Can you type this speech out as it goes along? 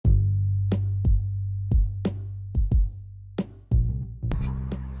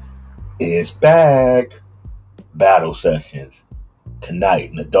It's back. Battle sessions. Tonight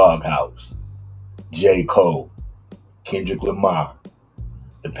in the doghouse. J. Cole. Kendrick Lamar.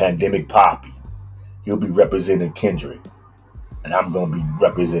 The pandemic Papi. He'll be representing Kendrick. And I'm going to be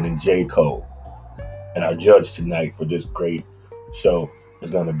representing J. Cole. And our judge tonight for this great show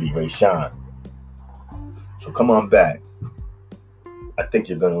is going to be Rashan. So come on back. I think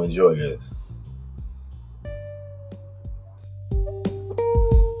you're going to enjoy this.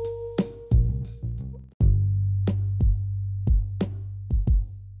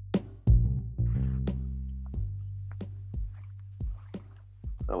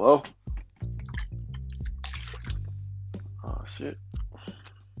 Hello? Oh, shit.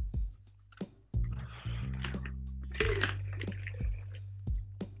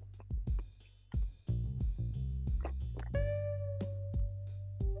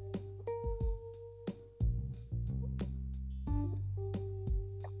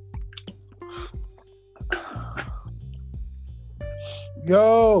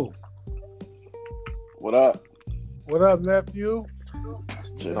 Yo, What up? what up, nephew?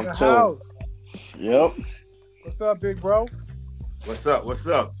 Shit, In I'm the chilling. house. Yep. What's up, big bro? What's up? What's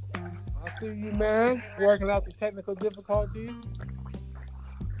up? I see you, man. Working out the technical difficulties.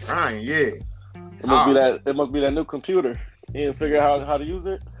 Trying, yeah. It must be that new computer. You didn't figure out how to use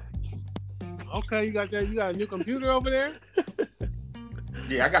it? Okay, you got that. You got a new computer over there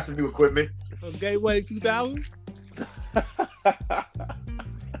Yeah, I got some new equipment. from Gateway 2000.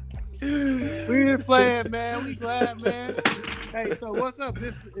 We just playing, man. We glad, man. Hey, so what's up? We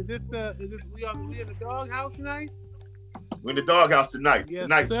in the doghouse tonight? We're in the doghouse tonight. Yes,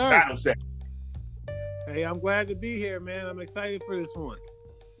 Tonight's sir. battle session. Hey, I'm glad to be here, man. I'm excited for this one.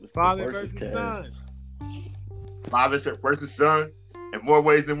 It's the Father versus cast. son. Father versus son in more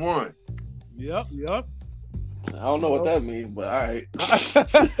ways than one. Yep. I don't know what that means, but all right.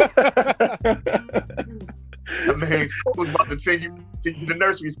 That man was about to send you to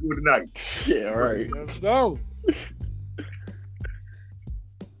nursery school tonight. Yeah, all right. Let's go.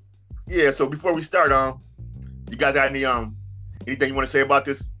 Yeah, so before we start, you guys got any anything you want to say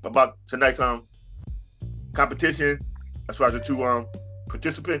about tonight's competition as far as the two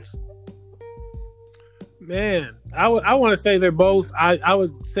participants? Man, I want to say they're both. I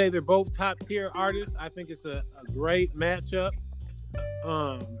would say they're both top tier artists. I think it's a great matchup.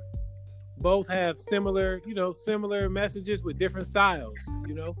 Both have similar messages with different styles.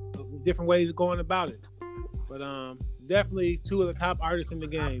 Different ways of going about it. But definitely two of the top artists in the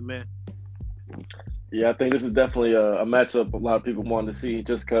game, man. Yeah, I think this is definitely a matchup a lot of people wanted to see,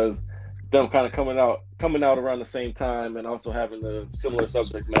 just because them kind of coming out around the same time and also having the similar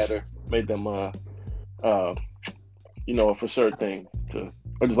subject matter made them a for sure thing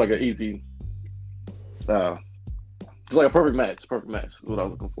or just like an easy, just like a perfect match. Is what I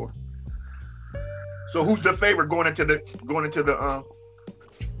was looking for. So who's the favorite going into the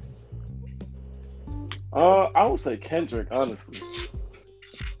I would say Kendrick, honestly.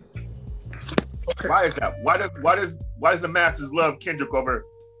 Okay. Why is that? Why does the masses love Kendrick over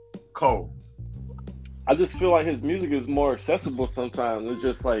Cole? I just feel like his music is more accessible sometimes. It's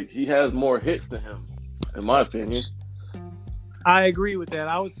just like he has more hits than him, in my opinion. I agree with that.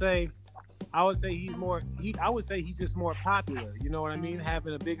 I would say he's just more popular. You know what I mean?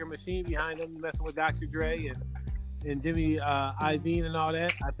 Having a bigger machine behind him, messing with Dr. Dre and Jimmy Iovine and all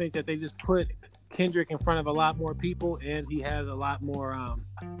that. I think that they just put Kendrick in front of a lot more people, and he has a lot more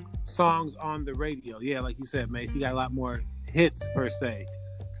songs on the radio. Yeah, like you said, Mace, he got a lot more hits per se.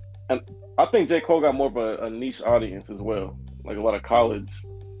 And I think J. Cole got more of a niche audience as well, like a lot of college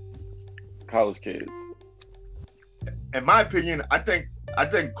kids. In my opinion, I think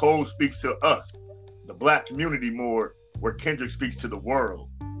Cole speaks to us, the black community, more, where Kendrick speaks to the world.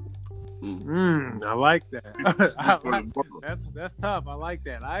 I like that. That's tough. I like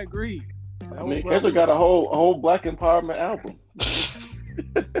that. I agree. Kendrick got a whole black empowerment album.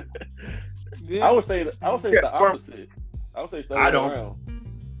 Yeah. I would say the opposite. I would say the other way around.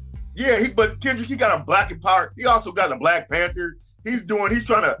 Yeah, but Kendrick, he got a black empower. He also got a Black Panther. He's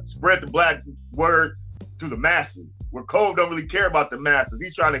trying to spread the black word to the masses. Where Cole don't really care about the masses.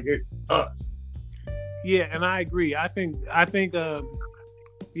 He's trying to hit us. Yeah, and I agree. I think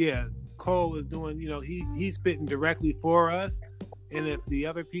Cole is doing, he's spitting directly for us. And if the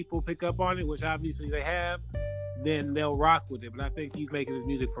other people pick up on it, which obviously they have, then they'll rock with it. But I think he's making his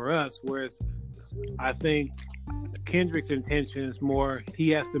music for us, whereas I think Kendrick's intention is more he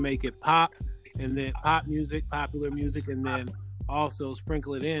has to make it pop, and then pop music, popular music, and then also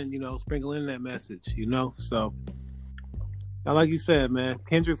sprinkle it in, sprinkle in that message, So, like you said, man,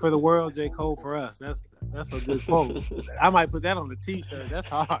 Kendrick for the world, J. Cole for us. That's a good quote. I might put that on the T-shirt. That's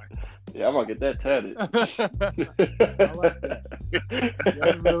hard. Yeah, I'm gonna get that tatted. I like that.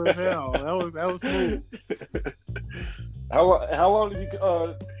 That's real as hell. That was smooth. How long did you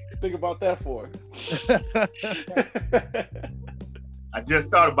think about that for? I just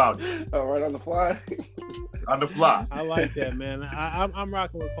thought about it. Oh, right on the fly. On the fly. I like that, man. I'm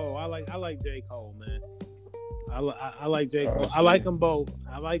rocking with Cole. I like J. Cole, man. I like J. Cole. I like them both.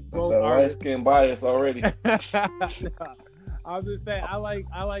 I like both artists. Light skin bias already. I'll just say I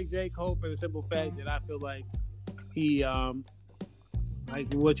like J. Cole for the simple fact that I feel like he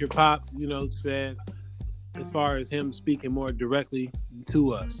like what your pops, said as far as him speaking more directly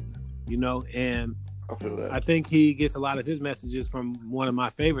to us, and I feel that. I think he gets a lot of his messages from one of my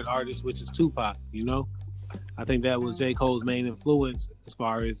favorite artists, which is Tupac, I think that was J. Cole's main influence as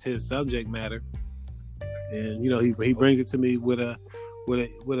far as his subject matter. And he brings it to me with a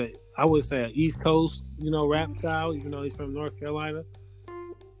I would say an East Coast rap style, even though he's from North Carolina.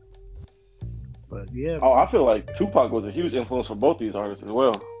 But yeah. Oh, I feel like Tupac was a huge influence for both these artists as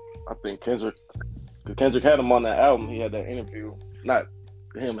well. I think Kendrick had him on that album. He had that interview, not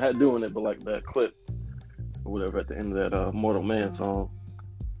him doing it, but like that clip or whatever at the end of that Mortal Man song.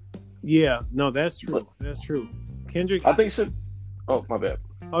 Yeah, no, that's true. That's true. Kendrick, I think should. Oh, my bad.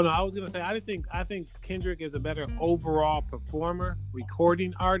 Oh no, I was gonna say I think Kendrick is a better overall performer,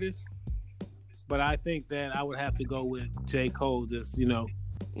 recording artist, but I think that I would have to go with J. Cole, just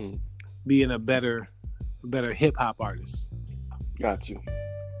being a better hip hop artist. Got you.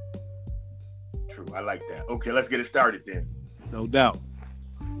 True, I like that. Okay, let's get it started then. No doubt.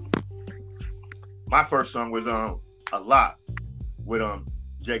 My first song was A Lot with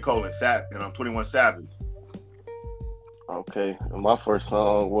J. Cole and 21 Savage. Okay, and my first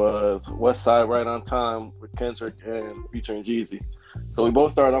song was West Side Right on Time with Kendrick and featuring Jeezy. So we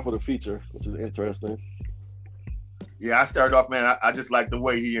both started off with a feature, which is interesting. Yeah, I started off, man. I just like the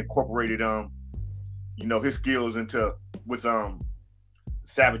way he incorporated his skills with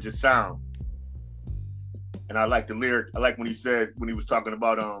Savage's sound. And I like the lyric. I like when he was talking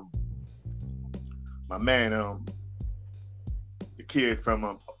about my man, the kid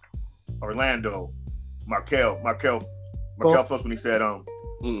from Orlando, Markel Folks, when he said,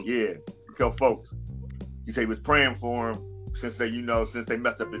 Markel Folks. He said he was praying for him since they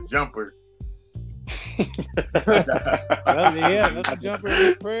messed up his jumper. That's a jumper.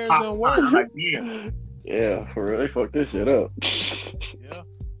 His prayers don't work. Yeah, for real, they fucked this shit up. Yeah.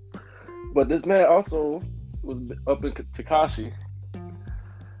 But this man also was up in Tekashi.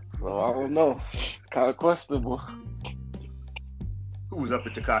 So I don't know. Kind of questionable. Who was up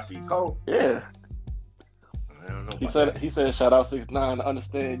at Tekashi? Cole? Yeah. I don't know. He said, shout out 6ix9ine. I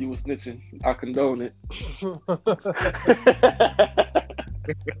understand you was snitching. I condone it.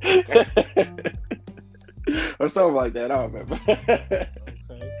 Or something like that. I don't remember.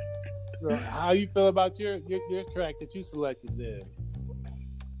 Okay. So how you feel about your track that you selected there?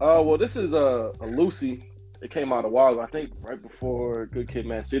 Well, this is a Lucy. It came out a while ago. I think right before Good Kid,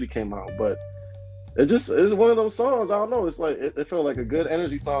 Mad City came out. But it's one of those songs. I don't know. It's like it felt like a good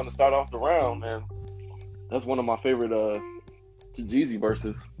energy song to start off the round, man. That's one of my favorite Jeezy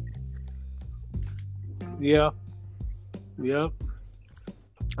verses. Yeah.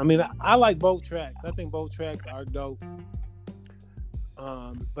 I mean, I like both tracks. I think both tracks are dope.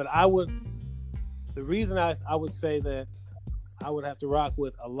 But the reason I would say that I would have to rock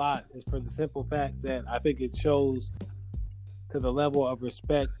with A Lot is for the simple fact that I think it shows to the level of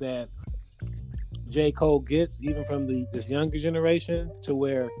respect that J. Cole gets, even from this younger generation, to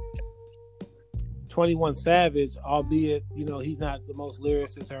where 21 Savage, albeit, he's not the most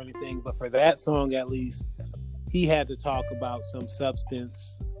lyricist or anything, but for that song at least, he had to talk about some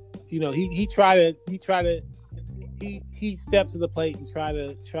substance. He stepped to the plate and try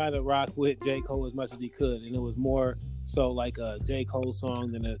to rock with J. Cole as much as he could, and it was more so like a J. Cole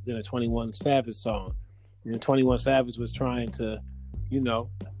song than a 21 Savage song. And 21 Savage was trying to,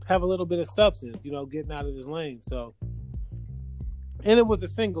 have a little bit of substance, getting out of his lane. So, and it was a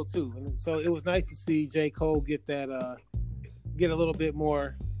single too, and so it was nice to see J. Cole get that, get a little bit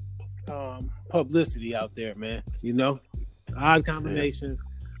more publicity out there, man. Odd combination,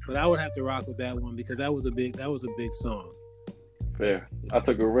 but I would have to rock with that one because that was a big song. Fair. I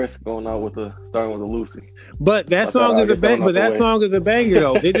took a risk going out starting with a Lucy. But that song is a banger. But that song is a banger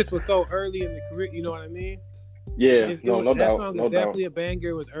though. It just was so early in the career. You know what I mean? Yeah. No doubt. That song is definitely a banger.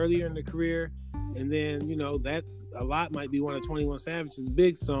 It was earlier in the career, and then that A Lot might be one of 21 Savage's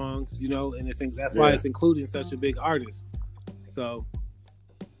big songs. And that's why it's including such a big artist. So,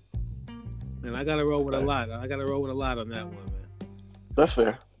 and I gotta roll with A Lot. I gotta roll with A Lot on that one, man. That's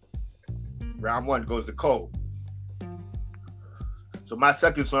fair. Round one goes to Cole. So my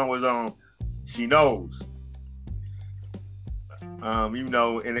second song was She Knows. You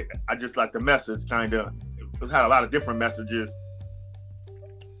know, and I just like the message kind of. It had a lot of different messages.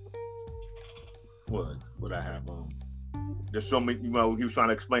 What I have there's so many, you know, he was trying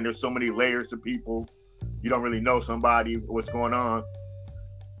to explain there's so many layers to people. You don't really know somebody, what's going on,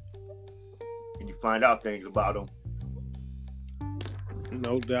 and you find out things about them.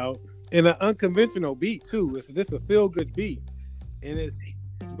 No doubt. And an unconventional beat too. It's a feel good beat, and it's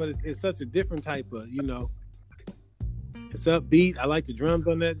such a different type of, you know. It's upbeat. I like the drums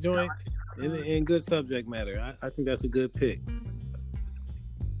on that joint, and good subject matter. I think that's a good pick.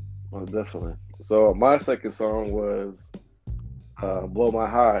 Oh, definitely. So my second song was "Blow My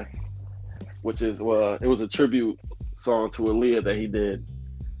High," which is it was a tribute song to Aaliyah that he did.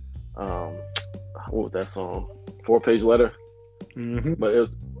 What was that song? 4-Page Letter. Mm-hmm. But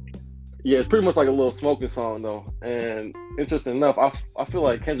it's pretty much like a little smoking song though. And interesting enough, I feel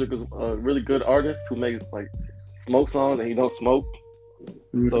like Kendrick is a really good artist who makes like smoke songs and he don't smoke.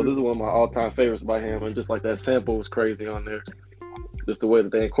 Mm-hmm. So this is one of my all-time favorites by him, and just like that sample was crazy on there. Just the way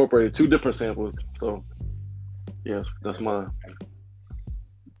that they incorporated two different samples. So yes, that's mine.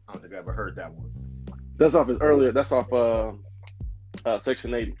 I don't think I ever heard that one. That's off his earlier. That's off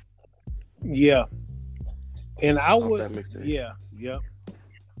Section 80. Yeah, and I Off would. that mixtape. Yeah, yep.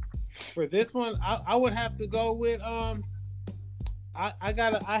 For this one, I would have to go with the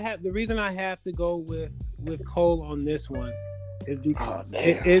reason I have to go with Cole on this one is because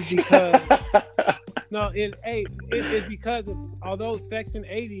it's because of, although Section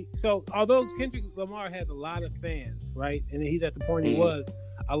 80, so although Kendrick Lamar has a lot of fans, right, and he's at the point he was,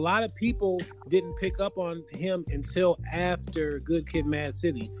 a lot of people didn't pick up on him until after Good Kid, Mad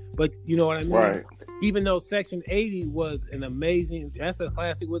City. But you know what I mean? Right. Even though Section 80 was an amazing, that's a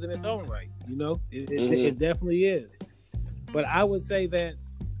classic within its own right. You know, it definitely is. But I would say that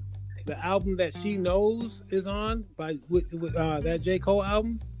the album that She Knows is on with that J. Cole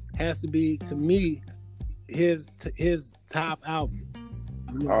album has to be, to me, his top album.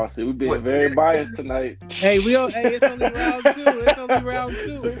 Oh, see, we're being very biased tonight. Hey, it's only round two. It's only round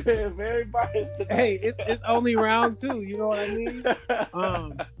two. We're being very biased tonight. Hey, it's only round two. You know what I mean?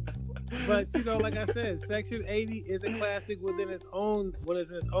 But you know, like I said, Section 80 is a classic within its own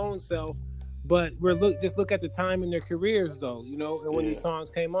self. But just look at the time in their careers, though. You know, and when these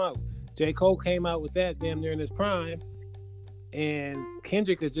songs came out, J. Cole came out with that damn near in his prime, and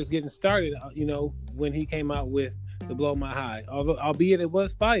Kendrick is just getting started. You know, when he came out with the Blow My High, albeit it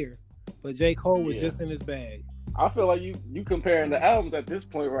was fire, but J. Cole was just in his bag. I feel like you comparing the albums at this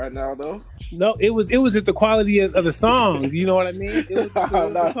point right now, though. No, it was just the quality of the song. You know what I mean? It was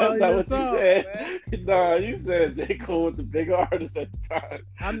No, that's not what you said. No, you said J. Cole was the bigger artist at the time.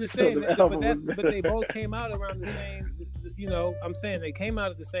 I'm just saying, but they both came out around the same. You know, I'm saying they came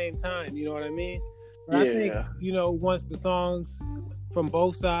out at the same time. You know what I mean? But I think, you know, once the songs from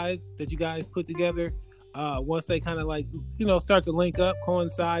both sides that you guys put together, once they kind of like, you know, start to link up,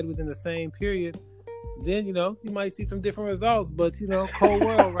 coincide within the same period, then, you know, you might see some different results. But, you know, Cold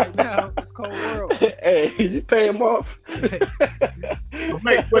World right now, it's Cold World. Hey, did you pay him off?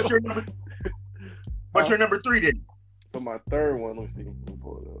 Mate, what's your number three then? So my third one, let me see. Let me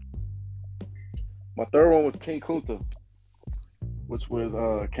pull it up. My third one was King Kunta, which was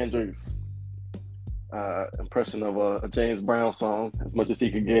Kendrick's impression of a James Brown song, as much as he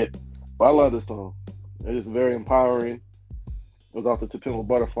could get. But I love this song. It is very empowering. It was off the To Pimp a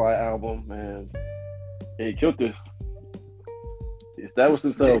Butterfly album, and he killed this. He established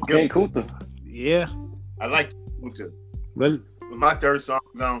himself, King Kunta. Yeah. I like Kunta. But My third song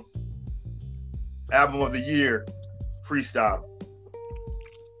is on Album of the Year, Freestyle.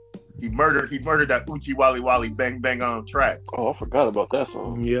 He murdered that Uchi Wally Wally Bang Bang on track. Oh, I forgot about that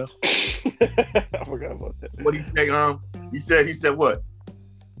song. yeah. I forgot about that. What did he say? He said what?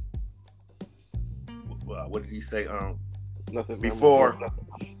 What did he say? Nothing Before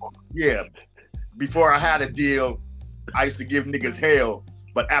I had a deal, I used to give niggas hell.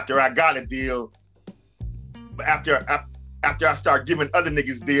 But after I got a deal, after I started giving other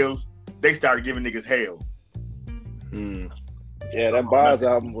niggas deals, they started giving niggas hell. Yeah, that Boz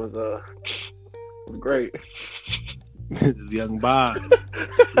album was great. Young Boz.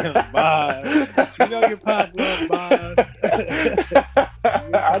 Young Boz. You know your pop love Boz.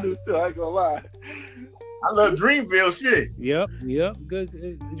 I do too, I ain't gonna lie. I love Dreamville shit. Yep. Good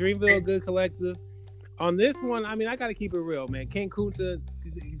Dreamville, good collective. On this one, I mean, I gotta keep it real, man. King Kunta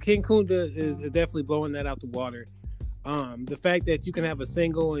is definitely blowing that out the water. The fact that you can have a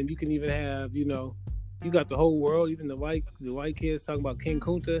single and you can even have, you know, You got the whole world, even the white kids talking about King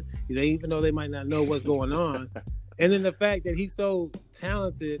Kunta. Even though they might not know what's going on, and then the fact that he's so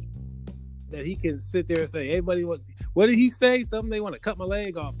talented that he can sit there and say, "Everybody, what did he say? Something they want to cut my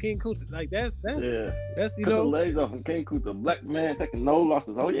leg off." King Kunta, like that's cut you the legs off of King Kunta, black man taking no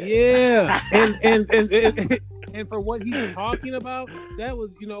losses. Oh yeah, yeah, and for what he's talking about, that was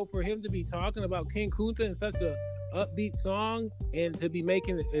for him to be talking about King Kunta in such a upbeat song and to be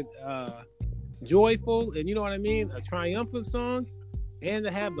making it joyful and a triumphant song, and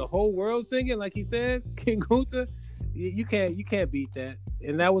to have the whole world singing like he said, King Kunta, you can't beat that.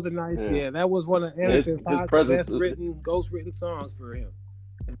 And that was a nice, that was one of Anderson Paak's best ghost written songs for him.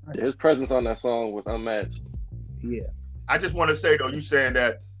 His presence on that song was unmatched. Yeah. I just want to say though, you saying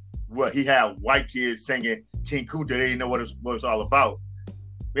that he had white kids singing King Kunta, they didn't know what it's all about.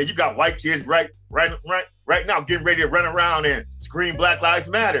 Man, you got white kids right now getting ready to run around and scream Black Lives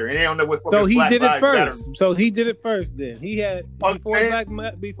Matter, and they don't know what. So he did it first. Matter. So he did it first. Then he had before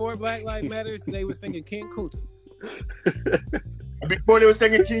Black Lives Matter, they were singing King Kunta. Before they were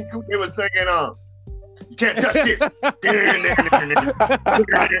singing King Kunta, they were singing "You Can't Touch This."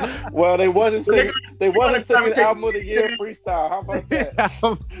 Well, they wasn't singing Album of the Year freestyle. How about that?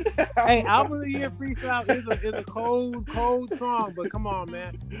 Hey, Album of the Year freestyle is a cold song, but come on,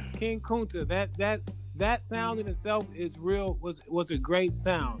 man, King Kunta, that sound in itself is real. Was a great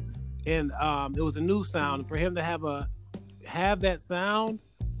sound, and it was a new sound. For him to have that sound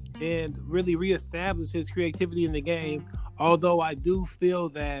and really reestablish his creativity in the game. Although I do feel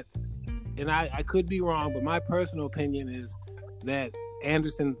that, and I could be wrong, but my personal opinion is that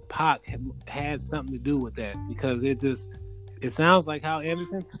Anderson .Paak had something to do with that, because it sounds like how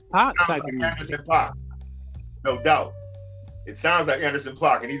Anderson .Paak type of music. Anderson .Paak, no doubt. It sounds like Anderson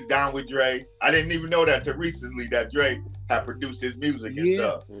 .Paak, and he's down with Dre. I didn't even know that until recently that Dre had produced his music and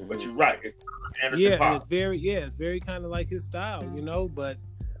stuff. Mm-hmm. But you're right, it's Anderson .Paak. And it's very kind of like his style, but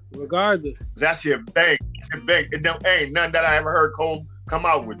regardless, that shit bang. It ain't nothing that I ever heard Cole come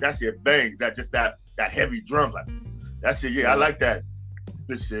out with. That shit bangs. That just that heavy drum, like that shit. Yeah, I like that.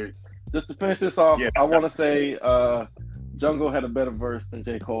 This shit. Just to finish this off, I want to say Jungle had a better verse than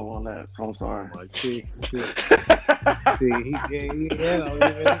J. Cole on that. So I'm sorry.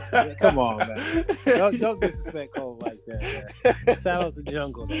 Come on, man. Don't disrespect Cole like that, man. Shout out to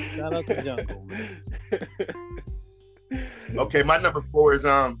Jungle, though. Shout out to Jungle, man. Okay, my number 4 is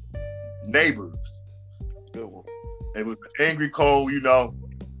Neighbors. Good one. It was Angry Cole,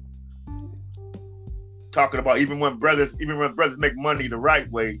 talking about even when brothers make money the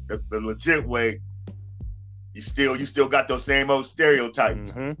right way, the legit way, you still got those same old stereotypes.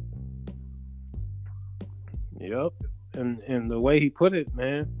 Mm-hmm. Yep. And the way he put it,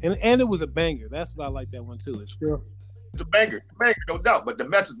 man, and it was a banger. That's what I like that one too. It's a banger, no doubt. But the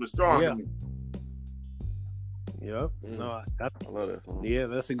message was strong to me. Yep. No, I love that song. Yeah,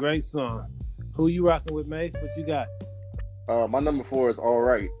 that's a great song. Who you rocking with, Mace? What you got? My number 4 is All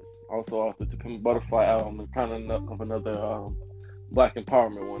Right. Also off the To Pimp a Butterfly album, and kind of another Black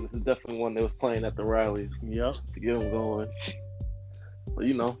empowerment one. This is definitely one that was playing at the rallies. Yep. To get them going. But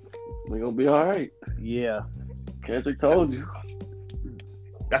we're gonna be all right. Yeah. Kendrick told you.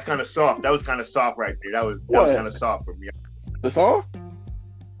 That's kind of soft. That was kind of soft right there. That was kind of soft for me. The song?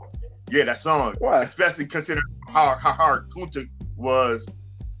 Yeah, that song. Why? Especially considering how hard Kunta was.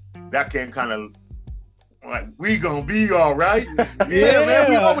 That came kind of like, we gonna be all right. Yeah, man,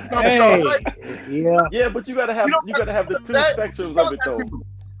 we always gonna be all right. Yeah, but you gotta have the two spectrums of it though.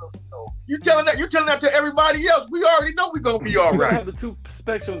 You telling that to everybody else. We already know we gonna be all right. You gotta have the two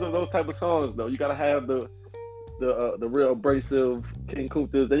spectrums of those type of songs though. You gotta have the real abrasive King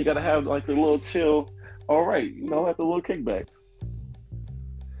Kuntas. Then you gotta have like the little chill, all right, have the little kickback.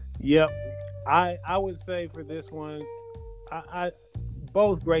 Yep. I would say for this one, I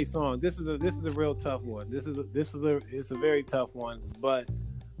both great songs. This is a real tough one. It's a very tough one. But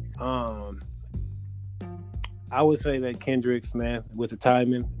I would say that Kendrick's, man, with the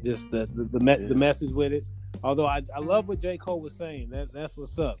timing, just the message with it. Although I love what J. Cole was saying. That's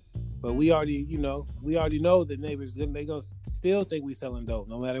what's up. But we already know that neighbors, they gonna still think we selling dope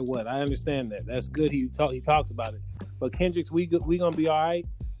no matter what. I understand that. That's good. He talked about it. But Kendrick's, we gonna be all right.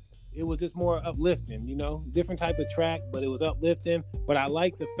 It was just more uplifting, different type of track, but it was uplifting. But I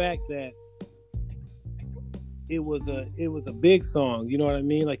like the fact that it was a big song. You know what I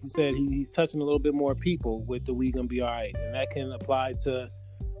mean? Like you said, he's touching a little bit more people with the "We Gonna Be All Right," and that can apply to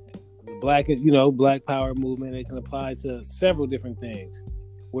the Black Power movement. It can apply to several different things.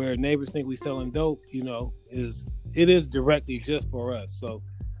 Where neighbors think we selling dope, it is directly just for us. So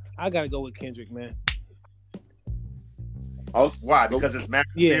I gotta go with Kendrick, man. Why? Because it's Mac.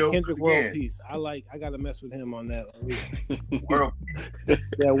 Yeah, Kendrick World Peace. I gotta mess with him on that. World.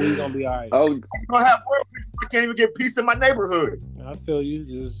 Yeah, we gonna be all right. I'm gonna have world peace. I can't even get peace in my neighborhood. I feel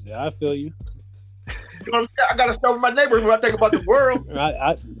you. I feel you. You know what I'm saying? I gotta start with my neighborhood when I think about the world.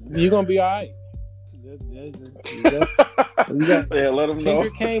 You're gonna be all right. Yeah, let him know.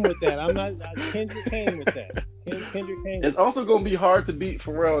 Kendrick came with that. Kendrick came with that. Kendrick came. It's also gonna be hard to beat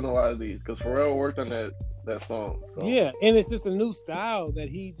Pharrell in a lot of these because Pharrell worked on that song. So. Yeah, and it's just a new style that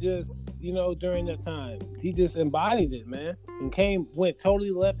he just, during that time, he just embodied it, man, and went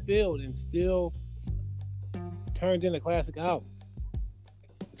totally left field and still turned in a classic album.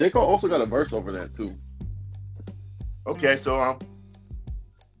 J. Cole also got a verse over that too. Okay, so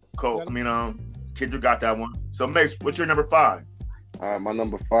Cole. Kendrick got that one. So Mace, what's your number 5? All right, my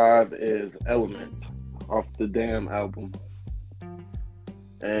number 5 is Element off the Damn album,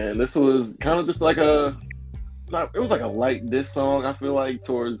 and this was kind of just like it was like a light diss song. I feel like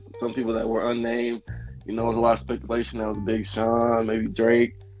towards some people that were unnamed. There was a lot of speculation that was Big Sean, maybe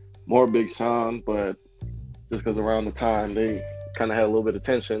Drake, more Big Sean, but just because around the time they kind of had a little bit of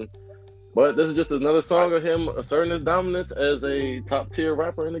tension. But this is just another song of him asserting his dominance as a top tier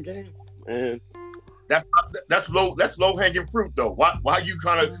rapper in the game, and that's low hanging fruit though. Why you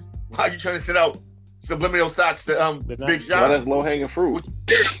trying to send out subliminal shots to Big Sean? Why that's low hanging fruit?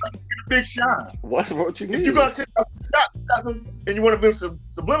 Big Sean. What you mean? If you're gonna send out some shots and you want to be some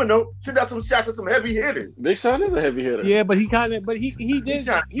subliminal, send out some shots at some heavy hitters. Big Sean is a heavy hitter. Yeah, but he sent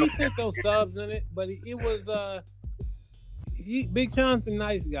those subs in it, but it was Big Sean's a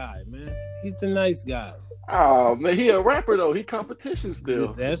nice guy, man. He's a nice guy. Oh man, he a rapper though. He competition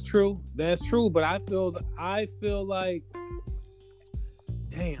still. That's true. But I feel like,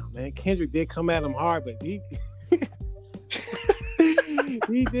 damn man, Kendrick did come at him hard, but he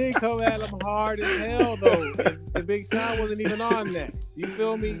he did come at him hard as hell though. And Big Sean wasn't even on that. You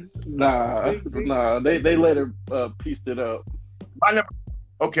feel me? Nah. They later pieced it up. My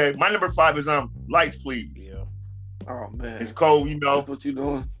number 5 is Lights Please. Yeah. Oh man, it's cold. That's what you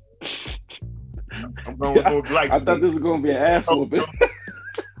doing. I'm going with Lights. I thought this was gonna be an ass whooping.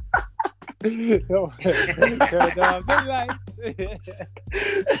 Turn down the lights.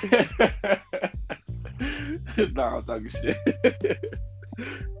 Nah, I'm talking shit.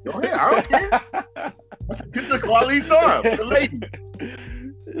 Go ahead, I don't care. That's a good quality song. The lady.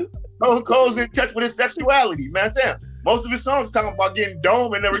 Cole's in touch with his sexuality, man. Damn. Most of his songs talking about getting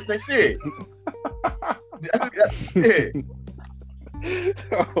dome and everything. Shit. Yeah.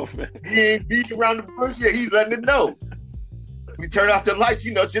 Oh man. He ain't beating around the bush yet. He's letting it know. We turn off the lights,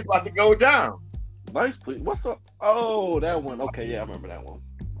 it's just about to go down. Lights, please. What's up? Oh, that one. Okay, yeah, I remember that one.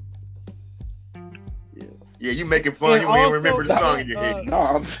 Yeah, you making fun. And you ain't remember the song in your head.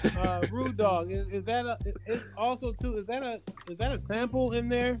 No, Rude Dog. Is that is also too? Is that a sample in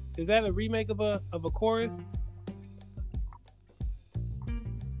there? Is that a remake of a chorus?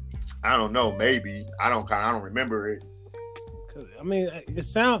 I don't know. Maybe I don't remember it. I mean,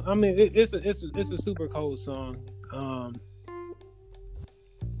 it's a super cold song.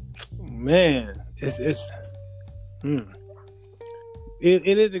 Man, it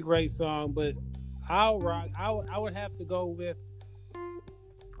is a great song, but I would have to go with.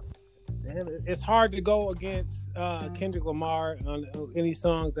 Damn, it's hard to go against Kendrick Lamar on any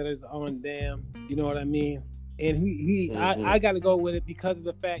songs that is on Damn. You know what I mean? And I got to go with it because of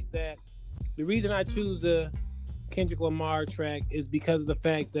the fact that the reason I choose the Kendrick Lamar track is because of the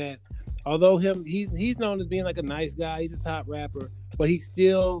fact that although he's known as being like a nice guy, he's a top rapper, but he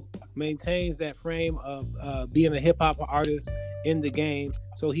still maintains that frame of being a hip hop artist in the game.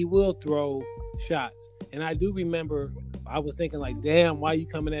 So he will throw shots. And I do remember I was thinking like, damn, why you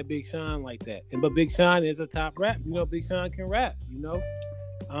coming at Big Sean like that? But Big Sean is a top rap. Big Sean can rap.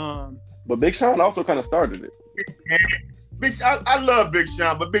 But Big Sean also kind of started it. I love Big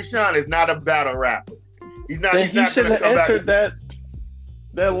Sean, but Big Sean is not a battle rapper. He shouldn't have entered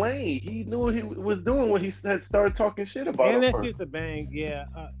that lane. He knew what he was doing when he had started talking shit about him. And that shit's a bang, yeah.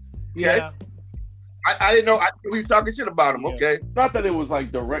 Yeah. I didn't know. I knew he was talking shit about him. Yeah. Okay. Not that it was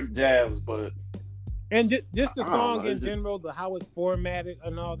like direct jabs, but and just the song in general, how it's formatted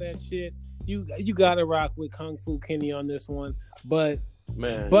and all that shit. You gotta rock with Kung Fu Kenny on this one, but.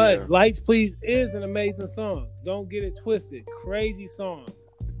 Man, Lights Please is an amazing song. Don't get it twisted. Crazy song.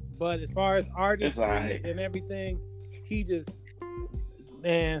 But as far as artistry and everything, he just,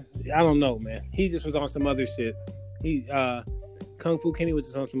 man, I don't know, man. He just was on some other shit. Kung Fu Kenny was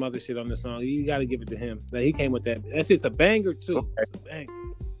just on some other shit on this song. You got to give it to him. Like, he came with that. That shit's a banger too. Okay. It's a banger.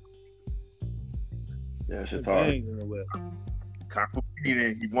 Yeah, shit's hard. Kung Fu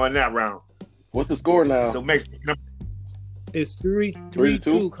Kenny, he won that round. What's the score now? So Mace, It's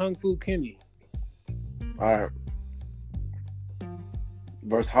 3-2 Kung Fu Kenny. All right.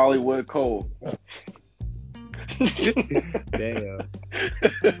 Versus Hollywood Cole. Damn.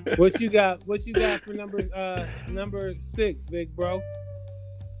 What you got for number 6, big bro?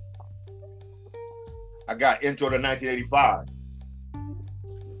 I got Intro to 1985.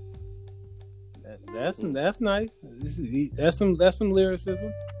 That's nice. That's some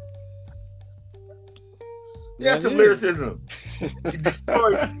lyricism. Yeah, some lyricism. He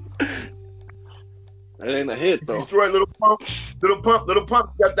destroyed. That ain't a hit though. He destroyed Little Pump. Little Pump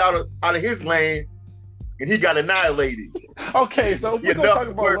stepped out of his lane, and he got annihilated. Okay, so we're gonna talk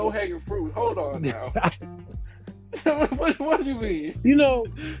about low hanging fruit. Hold on now. What do you mean? You know,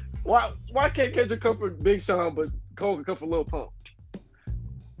 why can't Kendrick come for Big Sean, but Cole can come for Lil Pump?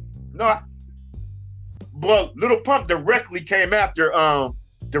 No, but Little Pump directly came after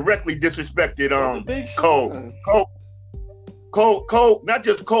directly disrespected Cole, not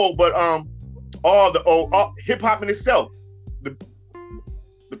just Cole, but all hip hop in itself, the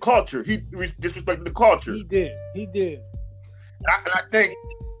culture. He disrespected the culture. He did. And I think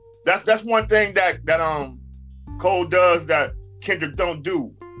that's one thing that Cole does that Kendrick don't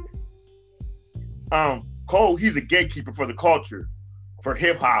do. Cole, he's a gatekeeper for the culture, for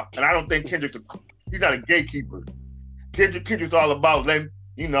hip hop, and I don't think he's not a gatekeeper. Kendrick's all about letting,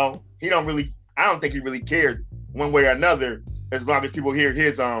 he don't really. I don't think he really cares one way or another as long as people hear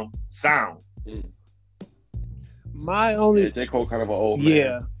his sound. My only J. Cole kind of an old man.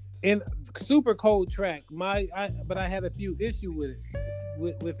 Yeah, and super cold track. But I had a few issues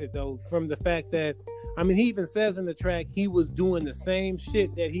with it though, from the fact that he even says in the track he was doing the same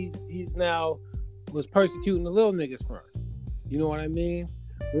shit that he's now was persecuting the little niggas from. You know what I mean?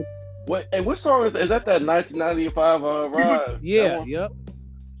 What song is that? That 1995 Ride? Yeah, yep.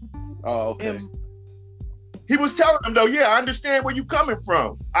 Oh, okay. And he was telling them though, yeah, I understand where you coming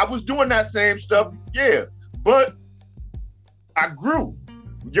from. I was doing that same stuff, yeah, but I grew.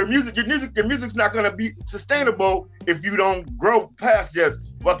 Your music's not gonna be sustainable if you don't grow past just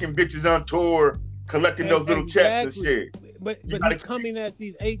fucking bitches on tour, collecting those little checks and shit. But he's coming at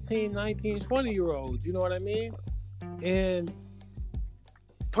these 18, 19, 20-year-olds, you know what I mean? And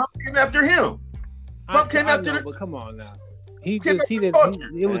Pump came after him. Pump came after him. But come on now. It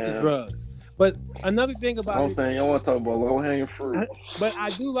was the drugs. But another thing about I'm saying you want to talk about low hanging fruit. But I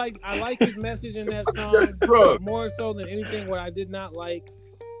like his message in that song more so than anything. What I did not like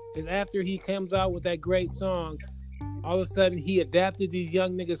is after he comes out with that great song, all of a sudden he adapted these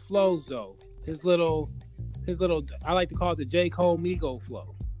young niggas' flows though. His little I like to call it the J. Cole Migo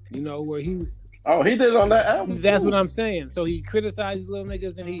flow. You know, where he did it on that album. That's what I'm saying. So he criticizes little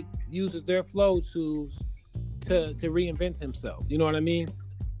niggas and he uses their flow to reinvent himself. You know what I mean?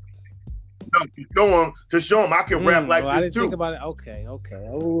 No, to show him I can rap like this I didn't too. Think about it. Okay.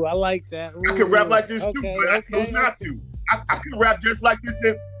 Oh, I like that. Ooh, I can rap like this too, but I chose not to. I can rap just like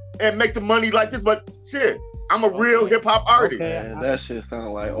this and make the money like this, but shit, I'm a real hip hop artist. Okay. Man, that shit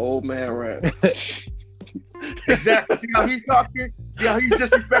sound like old man rap. Exactly. See how he's talking? See how he's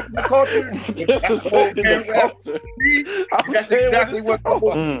disrespecting the culture? Disrespecting the culture. That's exactly what. All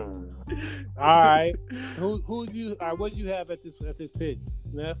right. What do you have at this pitch,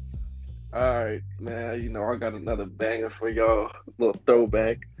 Neff? All right, man. I got another banger for y'all. A little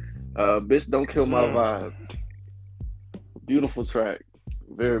throwback. Bitch, Don't Kill My Vibe. Beautiful track.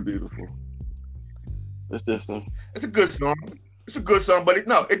 Very beautiful. It's this one. It's a good song. But it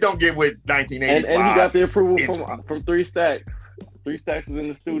don't get with 1985. And he got the approval from 3 Stacks. 3 Stacks was in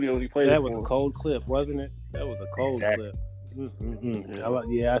the studio and he played it. That was a cold clip, wasn't it? That was a cold clip.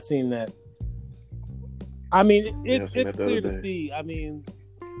 Yeah, I seen that. It's clear to see.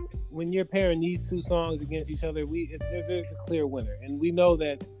 When you're pairing these two songs against each other, there's a clear winner. And we know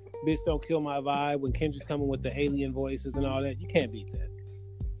that Bitch Don't Kill My Vibe, when Kendrick's coming with the alien voices and all that, you can't beat that.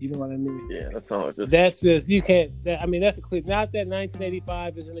 You know what I mean? Yeah, that song is just... That's just, you can't... that's a clear... Not that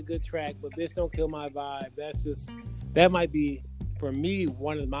 1985 isn't a good track, but Bitch Don't Kill My Vibe, that might be, for me,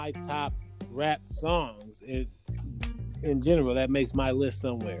 one of my top rap songs in general. That makes my list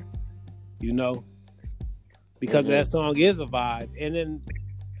somewhere, because that song is a vibe. And then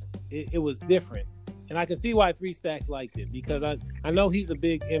it was different. And I can see why 3 Stacks liked it, because I know he's a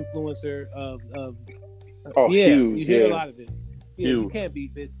big influencer of huge, you hear a lot of it. Yeah, you can't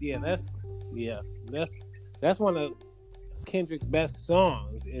beat this. That's one of Kendrick's best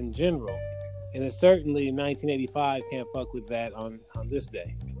songs in general. And it certainly in 1985 can't fuck with that on this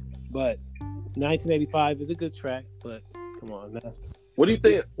day. But 1985 is a good track, but come on now. What do you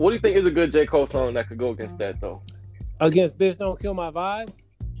think is a good J. Cole song that could go against that though? Against Bitch Don't Kill My Vibe?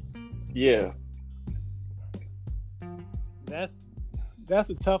 Yeah. That's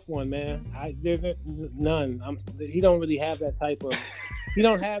a tough one, man. There's none. He don't really have that type of. He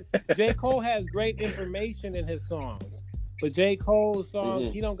don't have. J. Cole has great information in his songs, but J. Cole's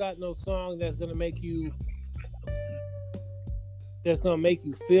song, he don't got no song that's gonna make you. That's gonna make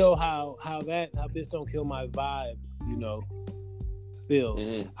you feel how Bitch Don't Kill My Vibe, feels.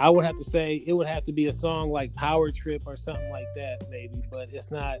 I would have to say it would have to be a song like Power Trip or something like that, maybe. But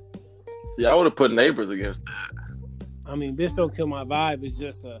it's not. See, I would have put Neighbors against that. I mean, Bitch Don't Kill My Vibe is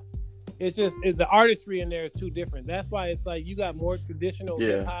just the artistry in there is too different. That's why it's like you got more traditional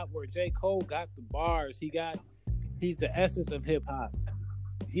hip hop where J. Cole got the bars. He's the essence of hip hop.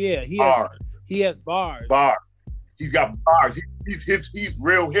 Yeah, he has bars. Bars. He's got bars. He's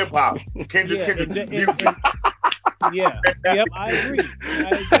real hip hop. Kendrick music. Yeah. Yep, I agree.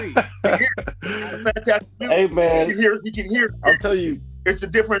 Fantastic music. Hey man, he can hear. I'll tell you, it's the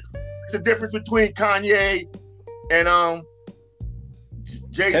difference between Kanye and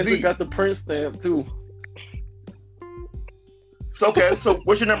Jay-Z. Kendrick got the Prince stamp too. So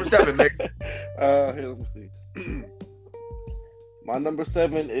what's your number 7, Max? Here, let me see. My number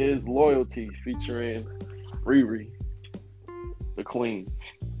 7 is Loyalty featuring Riri, the Queen.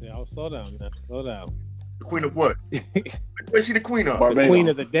 Yeah, I'll slow down now. Slow down. The Queen of what? Where's she the Queen of? The Queen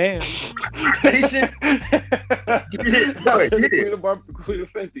of the Damn. Nation? The Queen of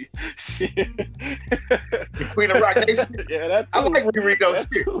Fenty. Shit. The Queen of Rock Nation? Yeah, that too. I like Riri though.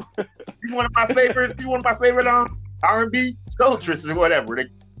 Shit. She's one of my favorite R&B sculptresses or whatever. They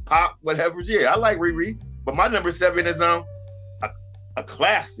pop, whatever. Yeah, I like Riri. But my number 7 is a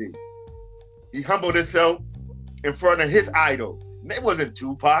classic. He humbled himself in front of his idol. It wasn't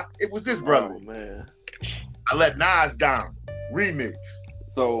Tupac. It was this brother. Oh, man. I Let Nas Down. Remix.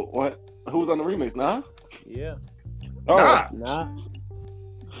 So, what? Who's on the remix? Nas? Yeah. Oh,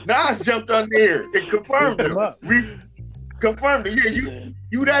 Nas jumped on there and confirmed it. Confirmed it. Yeah,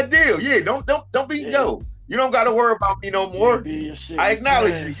 you that deal. Yeah, don't be no. You don't got to worry about me no more. I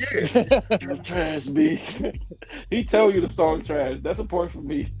acknowledge you. Yeah. You're trash, B. He tell you the song trash. That's a point for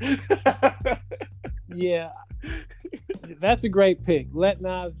me. Yeah. That's a great pick. Let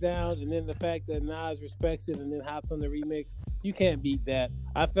Nas Down, and then the fact that Nas respects it and then hops on the remix, you can't beat that.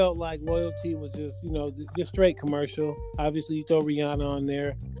 I felt like Loyalty was just straight commercial. Obviously, you throw Rihanna on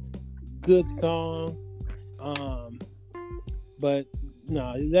there, good song, but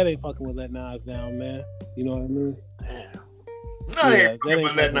no, that ain't fucking with Let Nas Down, man. You know what I mean? Damn. No, that ain't fucking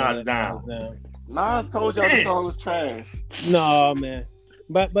with Let Nas Down. Nas told y'all the song was trash. No, man.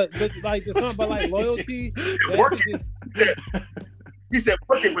 But like the song, but like Loyalty. He said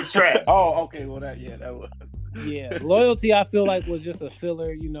working was trash. Oh, okay. Well, that was. Yeah, Loyalty. I feel like was just a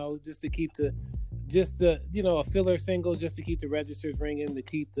filler, just to keep a filler single, just to keep the registers ringing, to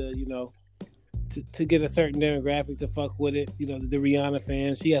keep the, to get a certain demographic to fuck with it. The Rihanna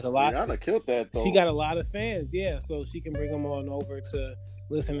fans. She has a lot. Rihanna killed that though. She got a lot of fans. Yeah, so she can bring them on over to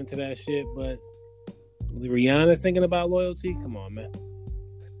listening to that shit. But the Rihanna singing about Loyalty. Come on, man.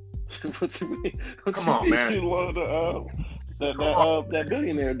 What you mean? Come on, man. She loved that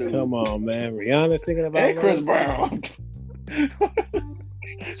billionaire dude. Come on, man. Rihanna singing about and Chris Brown.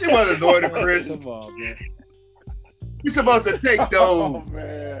 She wasn't loyal to Chris. Come on, man. You're supposed to take those. Oh,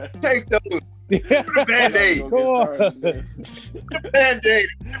 man. Take those. The Band-Aid. The Band-Aid.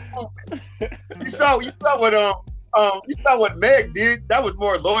 You saw what Meg did. That was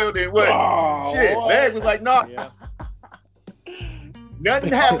more loyal than what. Oh, shit. what? Meg was like, no. Yeah.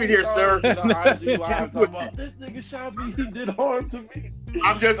 Nothing happened here, sir. This nigga shot me. He did harm to me.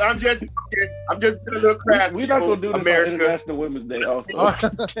 I'm just doing a little crass. We're not gonna do this on International Women's Day, also.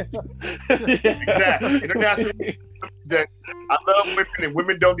 Exactly. International Women's Day. I love women, and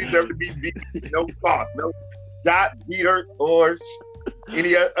women don't deserve to be beaten. No boss, no shot, beater, or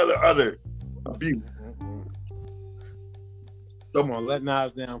any other abuse. So, come on, let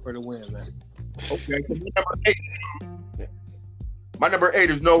Nas Down for the win, man. Okay, so my number 8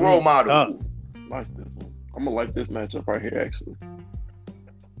 is No Role Models. Watch this one. I'm gonna like this matchup right here, actually.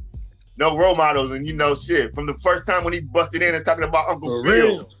 No Role Models, and shit. From the first time when he busted in and talking about Uncle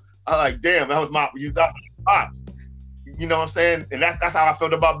Phil, I like, damn, that was my pops. You know what I'm saying? And that's how I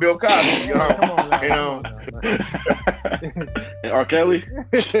felt about Bill Cosby. Come on now. And R. Kelly.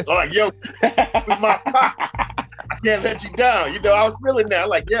 I'm like, yo, this is my pop. I can't let you down. I was feeling that.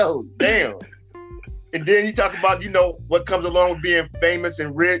 Like, yo, damn. And then he talked about, what comes along with being famous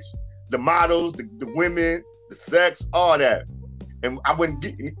and rich, the models, the women, the sex, all that. And I wouldn't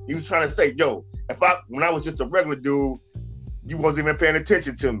get, he was trying to say, yo, when I was just a regular dude, you wasn't even paying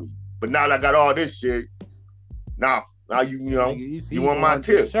attention to me. But now that I got all this shit, now you want my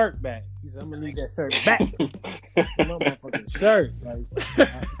tip. Shirt back. He said, I'm gonna need that shirt back. My motherfucking shirt.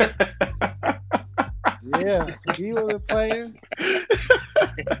 Yeah, he wasn't playing.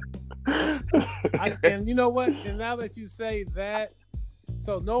 And you know what? And now that you say that,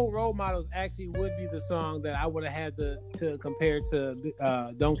 so No Role Models actually would be the song that I would have had to compare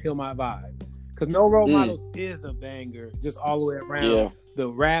to Don't Kill My Vibe. Because No Role Models is a banger, just all the way around. Yeah. The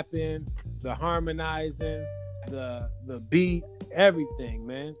rapping, the harmonizing, the beat, everything,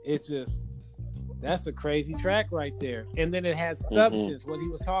 man. It's just, that's a crazy track right there. And then it had substance. What he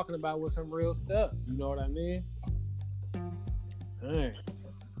was talking about was some real stuff. You know what I mean? Dang.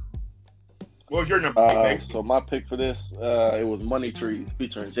 What was your number? So my pick for this, it was Money Trees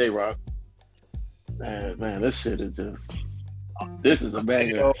featuring J-Rock. Man, this shit is just, this is a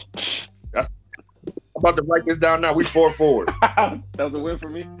banger. I'm about to write this down now. We 4-4. That was a win for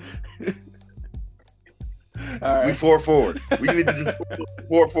me. All right. We 4-4. We need to just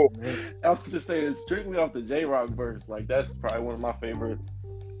 4-4. I was just saying, it's strictly off the J-Rock verse. Like, that's probably one of my favorite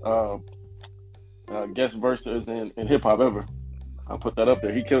guest verses in hip hop ever. I'll put that up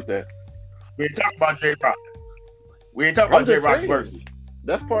there. He killed that. We ain't talking about J-Rock. We ain't talking about J-Rock's verses.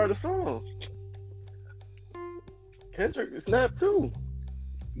 That's part of the song. Kendrick snapped too.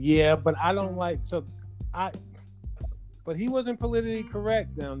 Yeah, but I don't like but he wasn't politically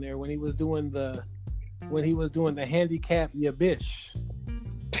correct down there when he was doing the handicap ya bish.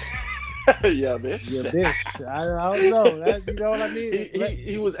 Yeah, bitch. Yeah, bitch. I don't know. That, you know what I mean?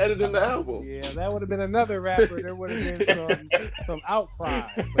 He was editing the album. Yeah, that would have been another rapper. There would have been some outcry,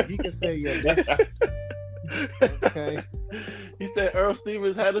 but he could say yeah, bitch. Okay. He said Earl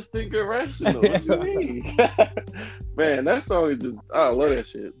Stevens had a stinker rational. What you mean? Man, that song is just, I love that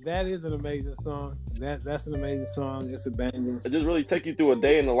shit. That is an amazing song. That's an amazing song. It's a banger. It just really take you through a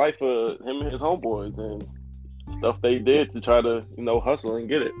day in the life of him and his homeboys and stuff they did to try to, hustle and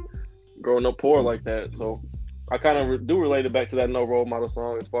get it. Growing up poor like that. So I kind of do relate it back to that No Role Model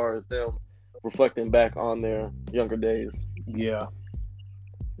song as far as them reflecting back on their younger days. Yeah.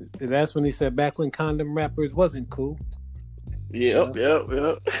 That's when he said back when condom rappers wasn't cool. Yep.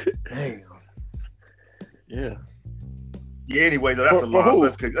 Damn. Yeah. Yeah, anyway, though, that's a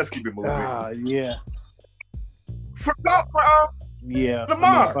loss. Let's keep it moving. Yeah. Forgot, yeah.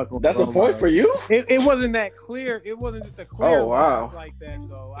 Lamar. That's a point for you? It wasn't that clear. It wasn't just a clear loss like that,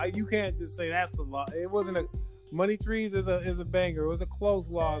 though. You can't just say that's a loss. It wasn't a... Money Trees is a banger. It was a close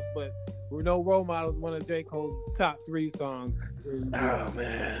loss, but No Role Models, one of J. Cole's top 3 songs. Oh,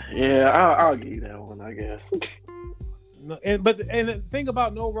 man. Yeah, I'll give you that one, I guess. No, and the thing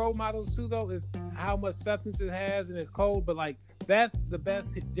about No Role Models, too, though, is how much substance it has and it's cold, but, like, that's the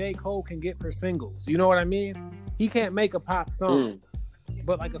best J. Cole can get for singles. You know what I mean? He can't make a pop song.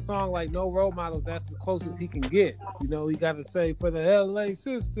 But like a song like No Role Models, that's the closest he can get. He got to say for the LA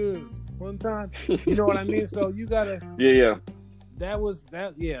sisters one time. You know what I mean? So you gotta. Yeah.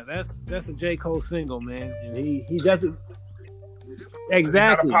 That's a J. Cole single, man, and he doesn't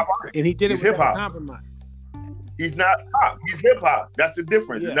exactly, and he did it with compromise. He's not pop. He's hip hop. That's the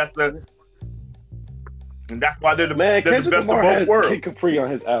difference, Yeah. and that's why they're the best of both worlds. Kid Capri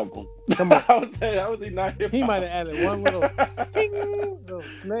on his album. Come on. I was saying, how was he not hip hop? He might have added one little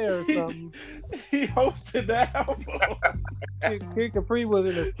snare or something. He hosted that album. Kid Capri was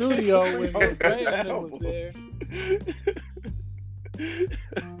in the studio when the band was there.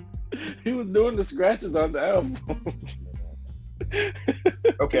 He was doing the scratches on the album.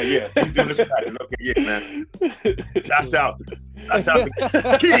 Okay, yeah. He's doing the scratches. Okay, yeah, man. Shouts out to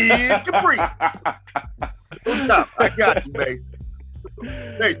Kid Capri. Stop. I got you, Mace.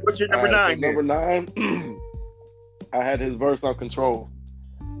 Mace, what's your number 9? So number 9, I had his verse on Control.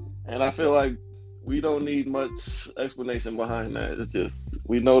 And I feel like we don't need much explanation behind that. It's just,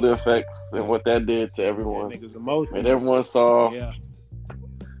 we know the effects and what that did to everyone. Made everyone saw. Yeah.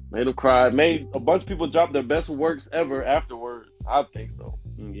 Made them cry. Made a bunch of people drop their best works ever afterwards. I think so.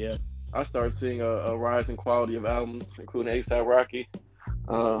 Yeah. I started seeing a rise in quality of albums, including A$AP Rocky.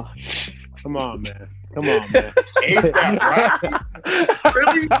 Come on, man. A$AP Rocky?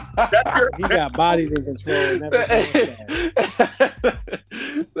 Really? He got bodied in control.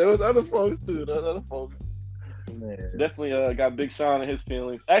 There was other folks too. Man. Definitely got Big Sean and his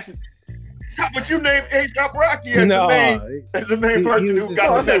feelings. Actually, but you named A$AP Rocky as the main person who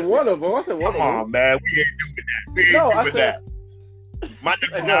got I said one of them. Come on, man. We ain't doing that. My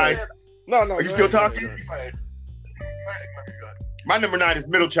number 9. No. Are you still talking? My number 9 is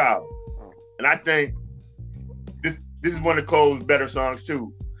Middle Child. And I think this is one of Cole's better songs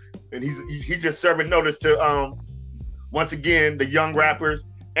too. And he's just serving notice to once again the young rappers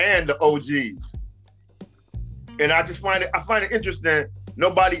and the OGs. And I find it interesting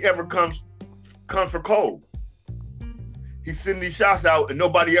nobody ever comes for Cole. He's sending these shots out and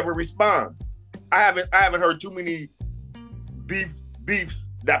nobody ever responds. I haven't heard too many beefs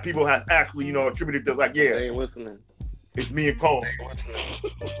that people have actually, attributed to like, yeah, They ain't listening. it's me and Cole.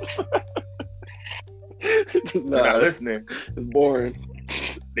 They're Nah, not listening. it's boring.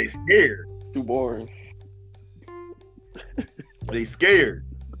 They scared. It's too boring. They scared.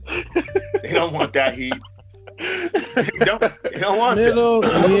 They don't want that heat. They don't want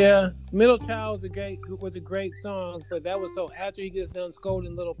that. Middle Child was a great song, but that was so after he gets done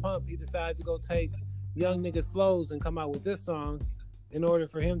scolding Lil Pump, he decides to go take young niggas' flows and come out with this song in order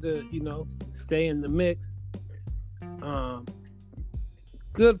for him to, stay in the mix.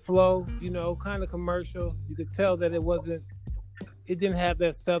 Good flow, kind of commercial. You could tell that it didn't have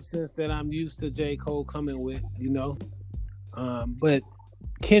that substance that I'm used to J. Cole coming with, but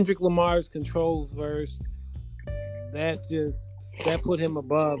Kendrick Lamar's Controls verse, that put him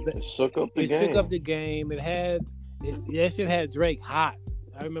above. It shook up the game. Shook up the game. That shit had Drake hot.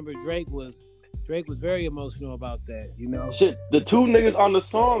 I remember Drake was very emotional about that, Shit, the two niggas on the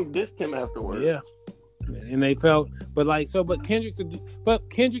song dissed him afterwards. Yeah. And they felt, but Kendrick to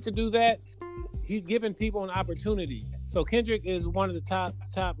do that, he's giving people an opportunity. So Kendrick is one of the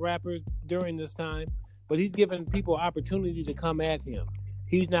top rappers during this time, but he's giving people opportunity to come at him.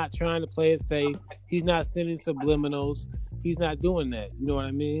 He's not trying to play it safe. He's not sending subliminals. He's not doing that. You know what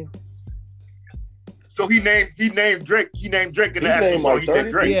I mean? So he named Drake. He named Drake in the actual song. He said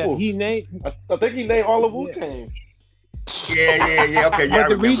Drake. Yeah, he named. I think he named all of Wu-Tang. Yeah. Okay, yeah. But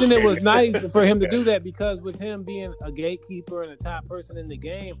the reason it was nice for him to do that, because with him being a gatekeeper and a top person in the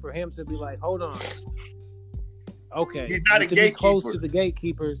game, for him to be like, hold on, okay, he's not a to gatekeeper. Be close to the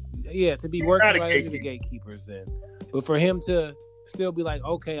gatekeepers, to be working right into the gatekeepers, then. But for him to still be like,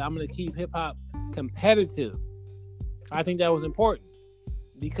 okay, I'm gonna keep hip hop competitive, I think that was important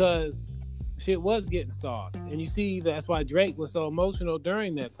because shit was getting soft, and you see that's why Drake was so emotional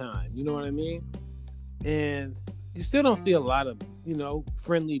during that time. You know what I mean? And you still don't see a lot of,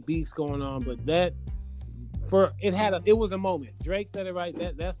 friendly beefs going on, but it was a moment. Drake said it right.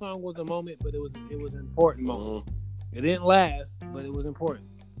 That song was a moment, but it was an important moment. Mm-hmm. It didn't last, but it was important.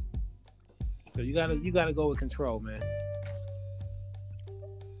 So you gotta go with Control, man.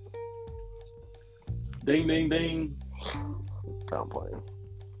 Ding ding ding. I'm playing.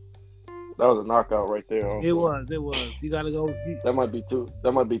 That was a knockout right there. Also. It was. You gotta go. That might be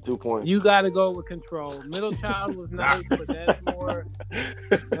 2 points. You gotta go with Control. Middle Child was nice, but that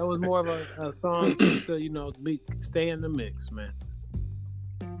was more of a song just to stay in the mix, man.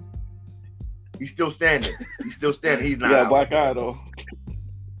 He's still standing. He's not. Yeah, black eye though.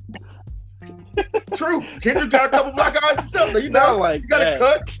 True. Kendrick got a couple black eyes himself. You got a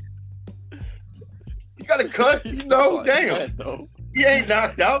cut. You got a cut. Damn. That, he ain't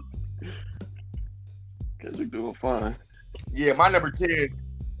knocked out. Kendrick doing fine. Yeah, my number 10.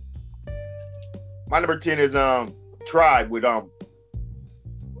 My number 10 is Tribe with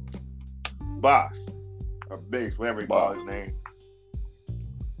Boss or Biggs, whatever he calls his name.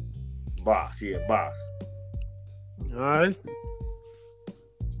 Boss. All right.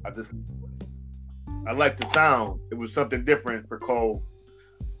 I like the sound. It was something different for Cole.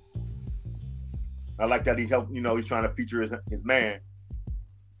 I like that he helped. He's trying to feature his man.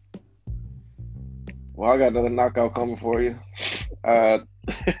 Well, I got another knockout coming for you. I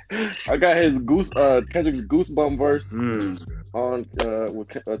got his Kendrick's Goosebump verse on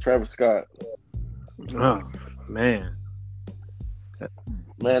with Travis Scott. Oh man,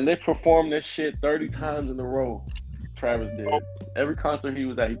 they performed this shit 30 times in a row. Travis did. Every concert he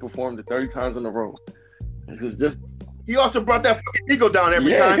was at, he performed it 30 times in a row. It was just. He also brought that fucking ego down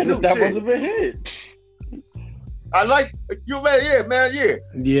every time. Yeah, because that was a hit. I like you, man. Yeah, man. Yeah.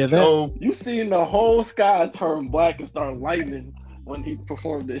 Yeah. You seen the whole sky turn black and start lightning when he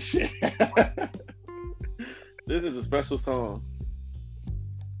performed this shit. This is a special song.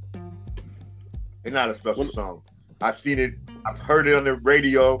 It's not a special song. I've seen it. I've heard it on the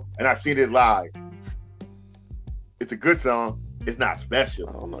radio, and I've seen it live. It's a good song. It's not special.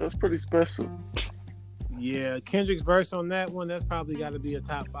 I don't know. It's pretty special. Yeah, Kendrick's verse on that one, that's probably got to be a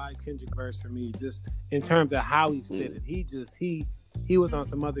top 5 Kendrick verse for me, just in terms of how he spit it. He was on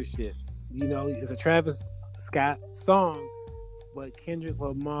some other shit. It's a Travis Scott song, but Kendrick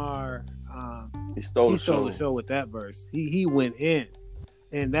Lamar, he stole the show with that verse. He went in,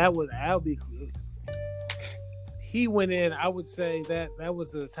 and he went in. I would say that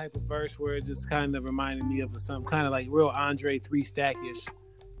was the type of verse where it just kind of reminded me of some kind of like real Andre 3 Stack-ish.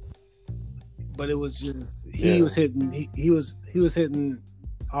 But it was just he was hitting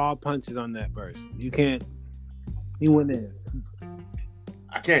all punches on that verse. He went in.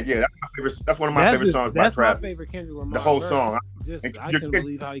 can't. Yeah, that's my favorite. That's one of my favorite songs by That's my Travis. favorite Kendrick Lamar. The whole verse. song. I couldn't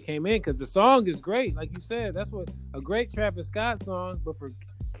believe how he came in because the song is great. Like you said, that's what a great Travis Scott song. But for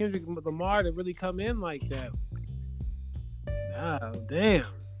Kendrick Lamar to really come in like that, oh damn.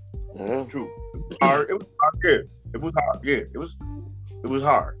 Yeah. True. Hard. It was hard. Yeah. It was hard. Yeah. It was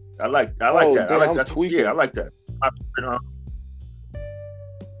hard. I like that. I like that. Yeah, I like that.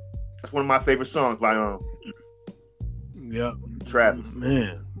 That's one of my favorite songs by Travis.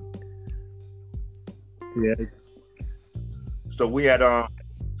 Man. Yeah. So we had so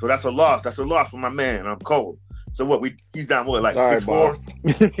that's a loss. That's a loss for my man. I'm Cole. So what he's down like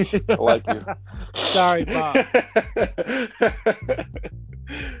 6'4"? I like you. Sorry, Bob.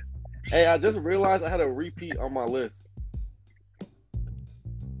 Hey, I just realized I had a repeat on my list.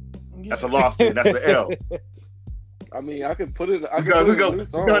 That's a loss. That's an L. I mean, I could put it. We're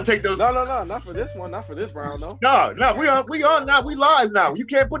gonna take those. No, not for this one. Not for this round, though. No, we on now. We live now. You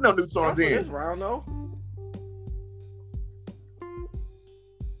can't put no new songs in. This round, though.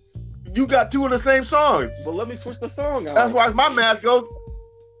 You got two of the same songs. But let me switch the song out. That's why my mask goes.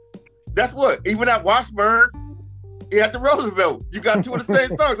 That's what. Even at Washburn, at the Roosevelt, you got two of the same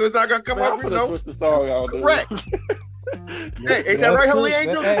songs, so it's not gonna come out. I'm gonna switch the song out. Correct. Hey, ain't that right, Holy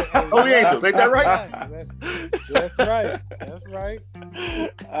Angel? Holy Angel, ain't that right? That's right. That's right.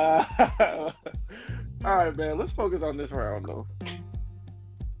 All right, man. Let's focus on this round, though.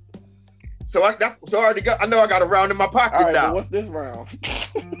 So I already got. I know I got a round in my pocket all right, now. So what's this round?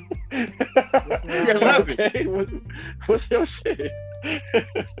 11. Okay, what's your shit?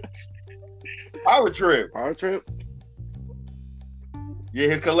 Power Trip. Power Trip. Yeah,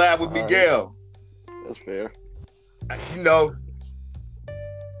 his collab with Miguel. Right. That's fair. You know,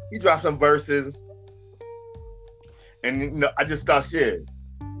 he dropped some verses, and I just thought, shit.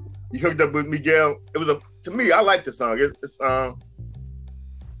 He hooked up with Miguel. It was to me, I like the song.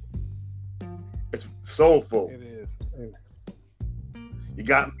 It's soulful. It is. You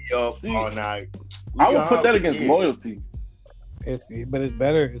got me off all night. I would put that against Loyalty. But it's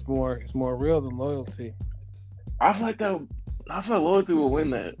better. It's more real than Loyalty. I feel like Loyalty will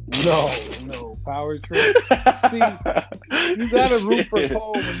win that. No, Power Trip. See, you gotta root for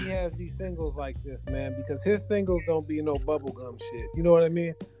Cole when he has these singles like this, man, because his singles don't be no bubblegum shit. You know what I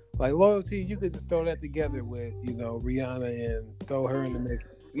mean? Like Loyalty, you could just throw that together with, Rihanna and throw her in the mix.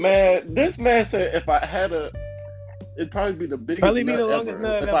 Man, this man said if I had it'd probably be the biggest. Probably be the longest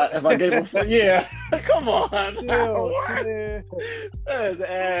nut ever. If I gave him, yeah. Come on, that's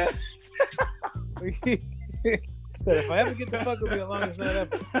ass. So if I ever get the fuck with me, the longest nut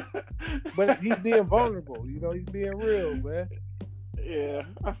ever. But he's being vulnerable. He's being real, man. Yeah,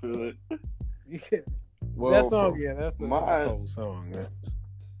 I feel it. Yeah. Well, that song, that's a cool song, man.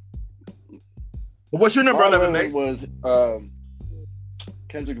 What's your number 11, Mace? Was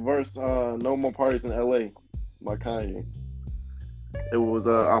Kendrick verse "No More Parties in L.A." by Kanye. It was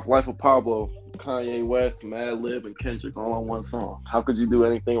off Life of Pablo, Kanye West, Madlib, and Kendrick all on one song. How could you do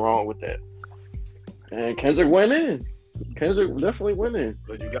anything wrong with that? And Kendrick went in. Kendrick definitely went in.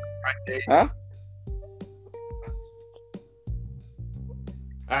 Because you got right there.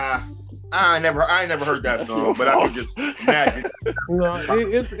 Huh? I ain't never heard that song, but I can just imagine. No,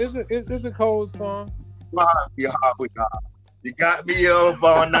 it's a cold song. You got me up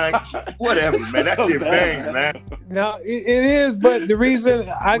all night. Whatever, man. That shit bangs, man. No, it is, but the reason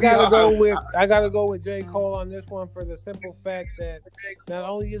I gotta go with J. Cole on this one for the simple fact that not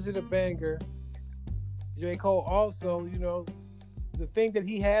only is it a banger, J. Cole also, the thing that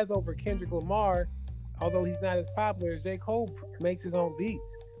he has over Kendrick Lamar, although he's not as popular, J. Cole makes his own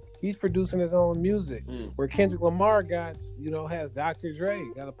beats. He's producing his own music. Where Kendrick Lamar has Dr. Dre,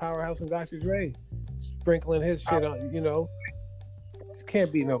 got a powerhouse in Dr. Dre, sprinkling his shit on,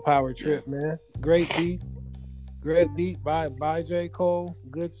 Can't beat no Power Trip, man. Great beat by J. Cole.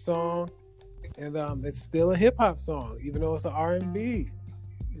 Good song, and it's still a hip hop song, even though it's an R&B.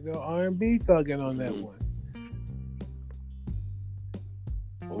 R&B thugging on that one.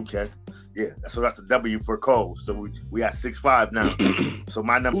 Okay, yeah. So that's the W for Cole. So we at 6-5 now. So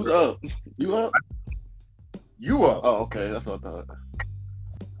my number. Who's up? You up? You up? Oh, okay. That's what I thought.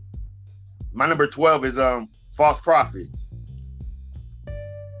 My number 12 is False Prophets.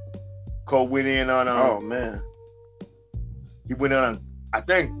 Cole went in on oh man. He went in on I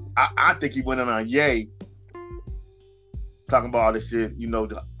think he went in on Ye, talking about all this shit,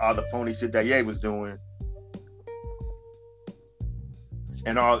 all the phony shit that Ye was doing.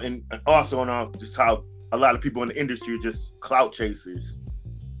 And also on just how a lot of people in the industry are just clout chasers.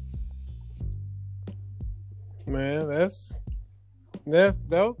 Man, that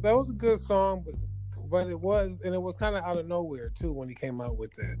was a good song, but but it was kind of out of nowhere too when he came out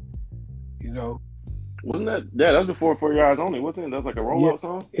with that. You know, Wasn't that? Yeah, that was before For Your Eyes Only, wasn't it? That was like a rollout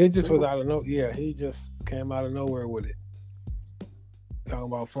song. it just was out of no. Yeah, he just came out of nowhere with it. Talking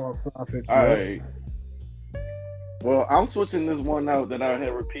about false prophets. All right. Well, I'm switching this one out that I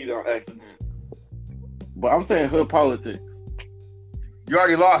had repeated on accident. But I'm saying Hood Politics. You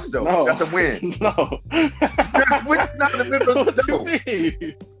already lost though. No. That's a win. No. You're switching out in the middle of What the you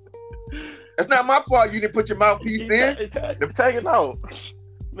mean? That's not my fault. You didn't put your mouthpiece in. Tagging out.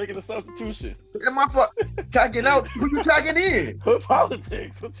 Making a substitution. It's my fault. Tagging out. Who you tagging in? Hood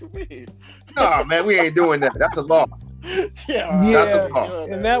Politics. What you mean? Nah, man, we ain't doing that. That's a loss. Yeah. That's a loss.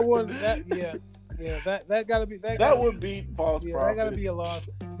 And that one, that gotta be that would be false yeah, prophets. that gotta be a loss.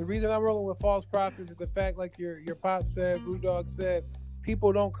 The reason I'm rolling with false prophets is the fact, like your pop said, Blue Dog said,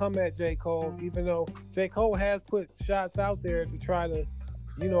 people don't come at J. Cole, even though J. Cole has put shots out there to try to,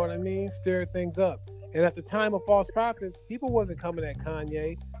 you know what I mean, stir things up. And at the time of false prophets, people wasn't coming at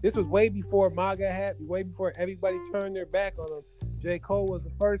Kanye. This was way before MAGA had, way before everybody turned their back on him. J. Cole was the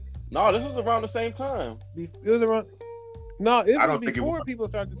first. No, this was around the same time. It was around. No, it I was don't think it before was. people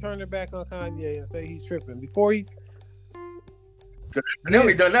started to turn their back on Kanye and say he's tripping. Before he. They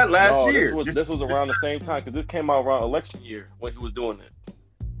only done that last year. This was around the same time because this came out around election year when he was doing it.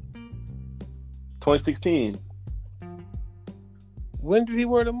 2016. When did he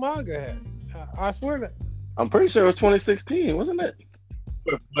wear the MAGA hat? I swear that. I'm pretty sure it was 2016, wasn't it?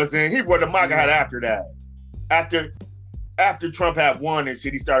 Listen, he wore the MAGA hat after that. After Trump had won and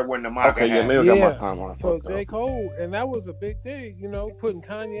shit, he started wearing the MAGA hat. Okay, yeah, maybe I got my time on. So J. Cole, and that was a big thing, you know, putting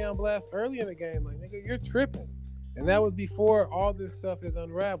Kanye on blast early in the game. Like, nigga, you're tripping. And that was before all this stuff is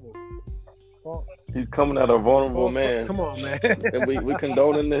unraveled. Well, he's coming at a vulnerable man. Come on, man. And we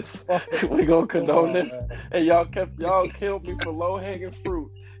condoning this. We gonna condone this. Man. And y'all killed me for low hanging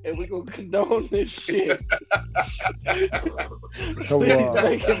fruit. And we gonna condone this shit. Please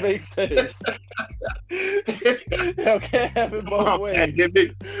make it make sense. Y'all can't have it both ways.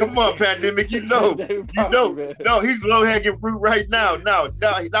 Pandemic. Come on, Pandemic. You know. Man. No, he's low hanging fruit right now. Now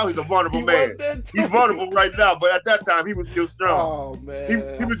he's a vulnerable man. He's vulnerable right now, but at that time he was still strong. Oh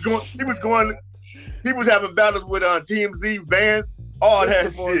man. He was having battles with TMZ, Vans, all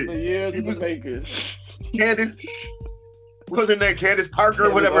that For shit. years He was making. Candace. What's her name? Candace Parker,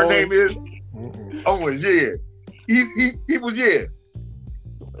 Candace whatever her name is. Mm-hmm. Owens, yeah. He was, yeah.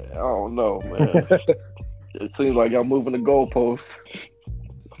 I don't know, man. It seems like y'all moving the goalposts.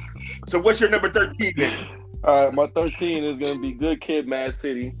 So what's your number 13 then? All right, my 13 is going to be Good Kid, Mad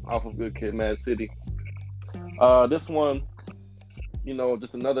City, off of Good Kid, Mad City. This one, you know,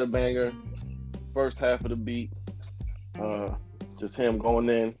 just another banger. First half of the beat. Just him going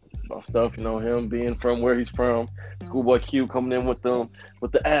in. About stuff, you know, him being from where he's from. Schoolboy Q coming in with the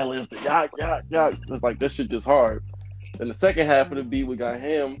ad-libs, the yak, yak, yak. It's like, this shit just hard. Then the second half of the beat, we got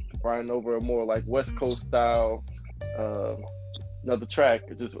him riding over a more like West Coast style, another track,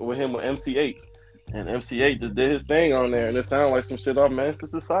 just with him with MC8. And MC8 just did his thing on there, and it sounded like some shit off Master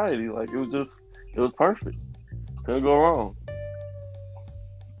Society. Like, it was perfect. Couldn't go wrong.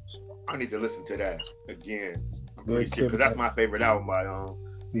 I need to listen to that again. I'm pretty sure, because that's my favorite album by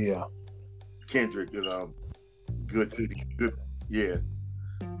Kendrick. Is Good City. Good, yeah.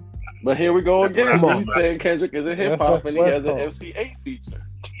 But here we go That's again. what He's saying Kendrick is a hip hop, and he has an Coast. MC8 feature.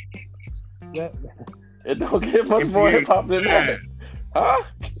 Yeah. It don't get much more hip hop than that, huh?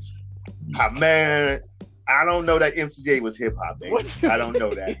 Man, I don't know that MC8 was hip hop. I don't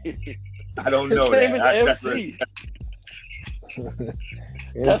know that. I don't know His name that. is MC.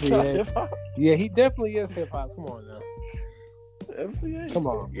 That's not hip hop. Yeah, he definitely is hip hop. Come on now. MC8. Come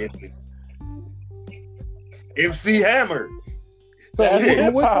on. MC Hammer. So That's which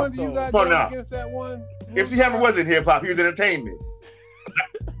hip-hop, one do you got though. Come on going now. against that one? MC Hammer wasn't hip hop. He was entertainment.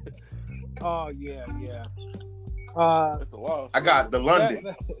 Oh yeah. It's a loss. I got the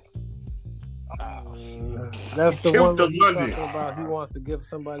London. That's the Killed one the where he's London. talking about he wants to give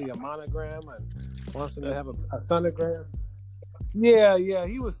somebody a monogram and wants them to have a sonogram. Yeah,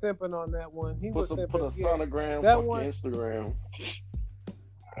 he was simping on that one. He was simping. Put a sonogram That on one- Instagram.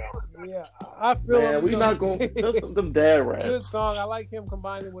 Yeah, I feel. Man, we not going to them dad raps. Good song. I like him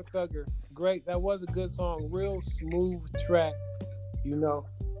combining with Thugger. Great. That was a good song. Real smooth track. You know.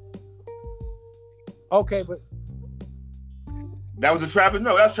 Okay, but That was a Travis.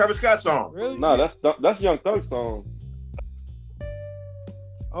 No, that's Travis Scott's song. really? No, that's Young Thug's song.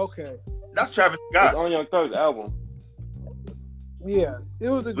 Okay. That's Travis It's Scott. on Young Thug's album. Yeah, it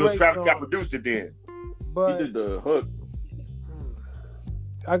was a Little great Travis song. Scott produced it then. But He did the hook.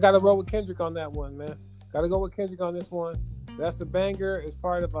 I gotta roll with Kendrick on that one, man. Gotta go with Kendrick on this one. That's a banger. It's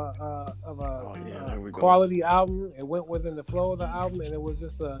part of there we go. quality album. It went within the flow of the album, and it was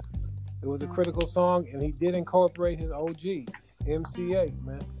just a critical song. And he did incorporate his OG, MCA,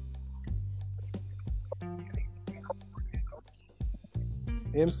 man.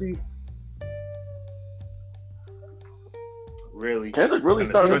 MC. Really? Kendrick really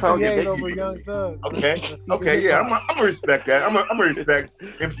started to sound MCA good. over Young Thug. Okay, yeah, I'm gonna respect that. I'm gonna respect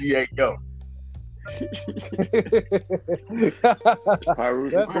MCA. Yo,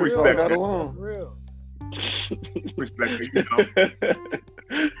 Pyrus That's is real. respect that that. alone. That's real. respect it. You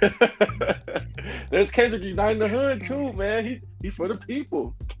know, There's Kendrick uniting the hood too, man. He for the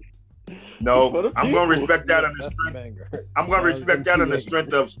people. no, I'm gonna respect that Yeah, on the that's a strength. banger. I'm gonna Sounds respect that on the MCA.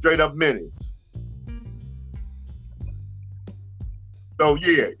 strength of straight up minutes. So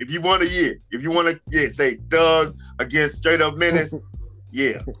yeah, if you want to say Thug against straight up minutes,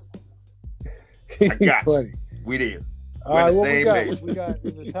 yeah, I got you. Funny. We did. All We're right, the what we same got? page. We got.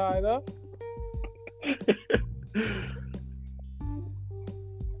 Is it tied up?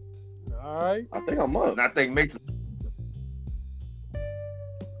 All right. I think I'm up. And I think makes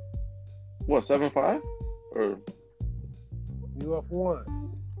What, 7-5? Or You up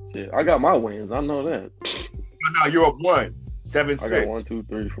one. shit. I got my wins. I know that. no, you're up 1, 7, I 6. got 1, 2,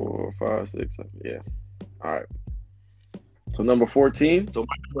 3, 4, 5, 6, 7. Yeah. All right. So number 14. So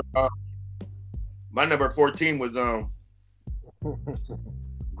my number 14 was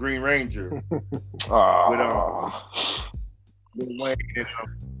Green Ranger Ah. with Lil Wayne and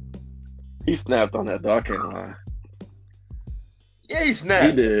He snapped on that though. I can't lie. yeah, he snapped.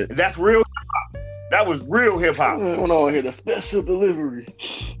 He did. That's real hip-hop. That was real hip I hop. don't want to hear the special delivery.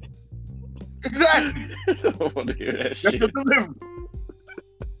 Exactly. I don't want to hear that That's shit. the delivery.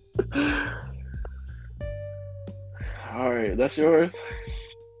 All right, that's yours.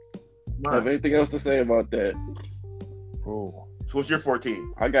 Have anything else to say about that? Oh. So what's your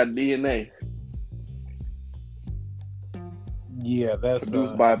 14? I got DNA, Yeah, that's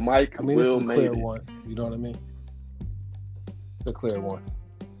produced by Mike I mean, Will it's a Made clear It. one. You know what I mean? The clear one.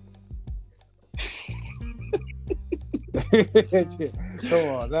 Come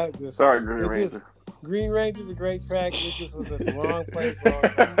on, that just Sorry, Green it Ranger. just- Green Ranger's a great track. It just was at the wrong place, wrong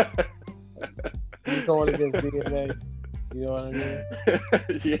time. You going against DNA. You know what I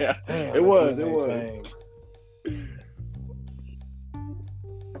mean? Yeah, Damn, it was. that It was. thing.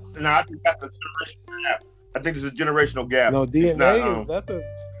 No, I think that's a generational gap. I think there's a generational gap. No, It's DNA not, is that's a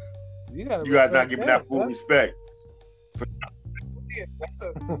you gotta you guys not respect giving that full That's- respect.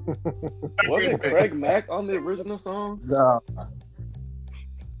 Wasn't Craig Mack on the original song? No.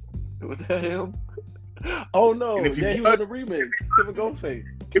 Was that him? Oh no! And if he Yeah, he was in the remix. Him and Ghostface.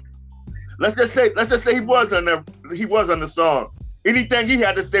 Let's just say he was on the song. Anything he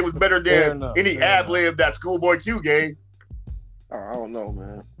had to say was better Fair than enough, any fair ad lib that Schoolboy Q gave. Oh, I don't know,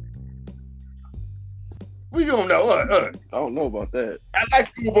 man. We don't know. I don't know about that. I like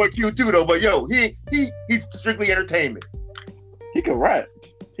Schoolboy Q too, though. But yo, he's strictly entertainment. He can rap.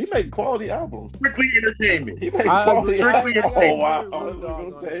 He make quality albums. Strictly entertainment. He makes I quality agree. albums. Strictly Oh wow! agree I was with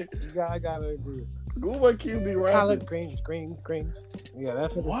gonna dog say I gotta agree. Schoolboy Q be rapping. Collard greens. Yeah,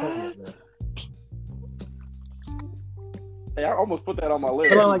 that's What? entertainment, man. Hey, I almost put that on my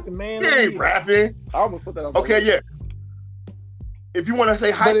list. Feeling like the man. He ain't rapping. I almost put that on my Okay, list. yeah. If you want to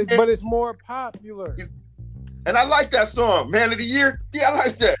say hype, but it's more popular. and I like that song, Man of the Year. Yeah, I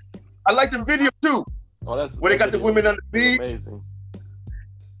like that. I like the video too. Oh, that's Where they got the video women on the is beat. Amazing.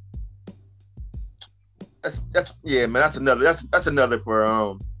 That's yeah, man. That's another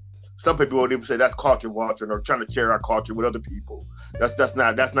for some people would even say that's culture watching or trying to share our culture with other people. That's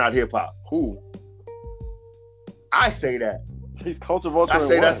not hip hop. Who? I say that. He's culture vulture. I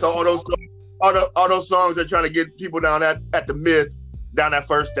say that's all those songs are trying to get people down at the Myth, down that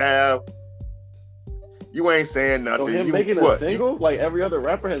First Ave. You ain't saying nothing. So him You- making a what? single like every other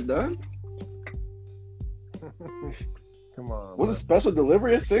rapper has done? Come on. Was a special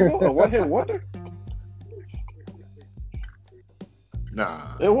delivery a single? A one hit wonder?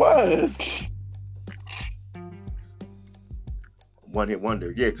 Nah, It was. one hit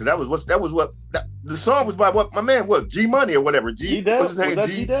wonder. Yeah, because the song was by what my man was G Money or whatever. G Dep? What's Was his name? that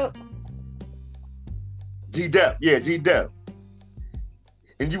G Dep? G Dep. Yeah, G Dep.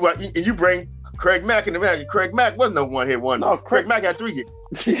 And you bring Craig Mack in the back. Craig Mack wasn't no one hit wonder. No, Craig Mack had 3 hits.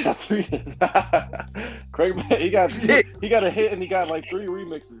 He got 3 hits. Craig, he got a hit and he got like 3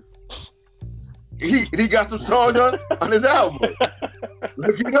 remixes. He got some songs on his album.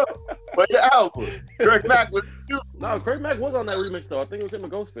 Look it up. But the album, Craig Mack was. No, Craig Mack was on that remix though. I think it was him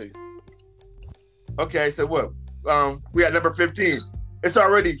and Ghostface. Okay, so what? We at number 15. It's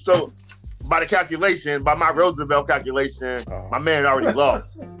already so by the calculation, by my Roosevelt calculation, my man already lost.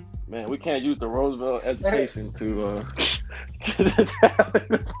 Man, we can't use the Roosevelt education to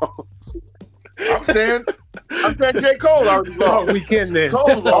I'm saying J. Cole already lost. Oh, we can then.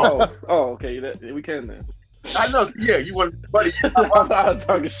 Cole lost. Oh, okay. We can then. I know. Yeah, you want, buddy. I'm not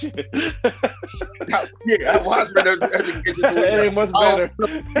talking shit. Yeah, I watched it. It ain't much better.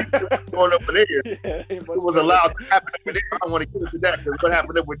 Going over there. Yeah, it was allowed to happen over there. I don't want to get into that because what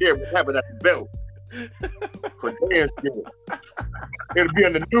happened over there, what happened at the belt. For damn shit. It'll be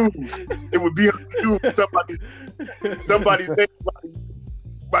on the news. It would be on the news. Somebody's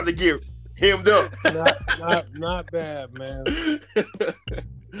about to get hemmed up. Not bad, man.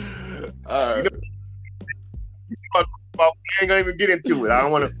 All right. I ain't gonna even get into it. I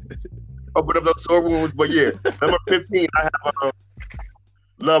don't want to open up those sore wounds, but yeah, number 15, I have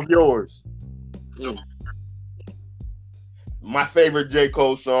 "Love Yours." My favorite J.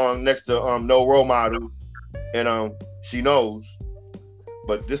 Cole song, next to "No Role Models" and "She Knows."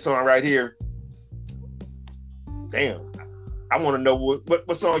 But this song right here, damn, I want to know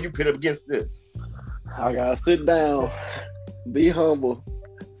what song you put up against this. I gotta sit down, be humble,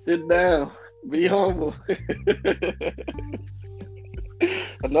 sit down. Be humble.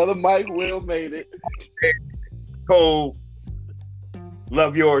 Another Mike Will made it. Cole,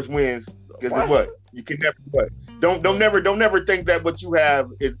 "Love Yours" wins because what? You can never what? Don't never think that what you have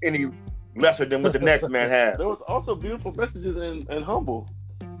is any lesser than what the next man has. There was also beautiful messages in Humble.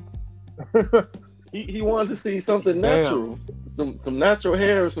 He wanted to see something natural, some natural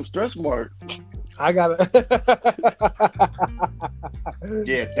hair, some stretch marks. I gotta.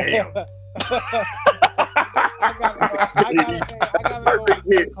 Yeah, damn. I gotta go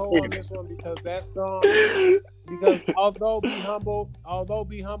with Cole on this one because that song. Because although Be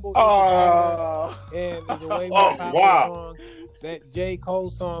Humble is a and is a way more popular song, that J. Cole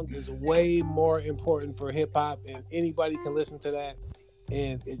song is way more important for hip hop, and anybody can listen to that.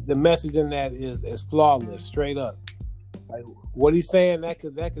 And the message in that is flawless, straight up. Like what he's saying, that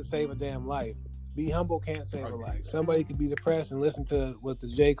could save a damn life. Be humble can't save a life. Somebody could be depressed and listen to what the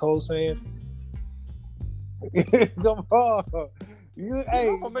J. Cole saying. Come on. Hey,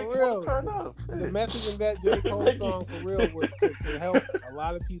 for real. The message in that J. Cole song for real could help a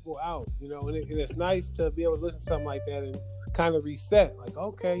lot of people out, you know, and it's nice to be able to listen to something like that and kind of reset. Like,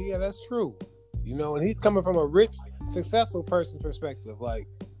 okay, yeah, that's true. You know, and he's coming from a rich, successful person's perspective, like,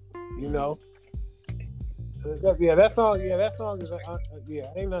 you know. That song is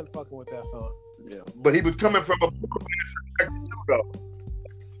ain't nothing fucking with that song. Yeah, but he was coming from a poor man's perspective too, though.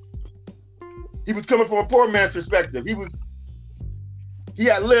 He was coming from a poor man's perspective. He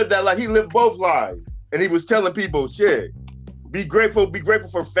had lived that life. He lived both lives, and he was telling people, "Shit, be grateful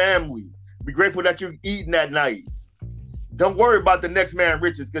for family. Be grateful that you're eating that night. Don't worry about the next man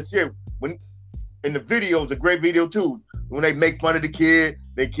riches, because shit, when in the video, it's a great video too. When they make fun of the kid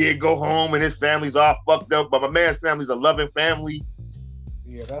go home and his family's all fucked up, but my man's family's a loving family."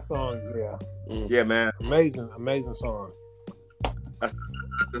 Yeah, that song, yeah. Yeah, man. Amazing song. That's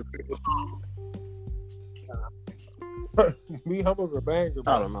Be Humble or banger,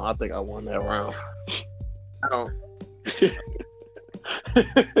 bro. I don't know. I think I won that round. I don't.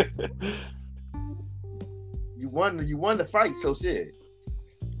 You won the fight, so shit.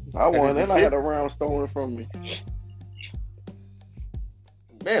 I won, and I had a round stolen from me.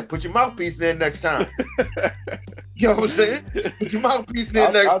 Man, put your mouthpiece in next time. You know what I'm saying? Put your mouthpiece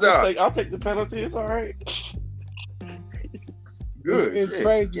in next time. I'll take the penalty. It's all right. Good. It's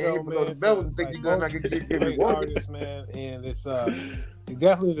crazy, though, man. The belt and think you're gonna get great artists, man, and it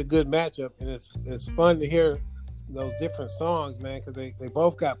definitely is a good matchup, and it's fun to hear those different songs, man, because they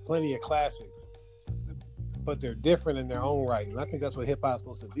both got plenty of classics, but they're different in their own right, and I think that's what hip hop's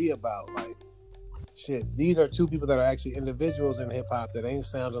supposed to be about. Like, shit, these are two people that are actually individuals in hip hop that ain't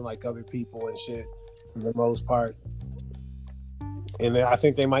sounding like other people and shit for the most part, and I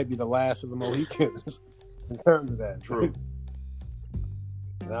think they might be the last of the Mohicans in terms of that. True.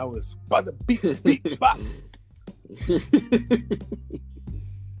 And I was by the beat box.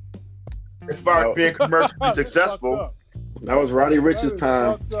 As far as being commercially successful, that was Roddy Rich's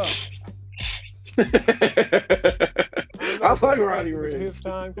time. I like Roddy Rich. His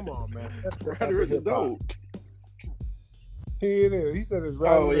time, come on, man. Roddy Rich is dope. He is. He said it's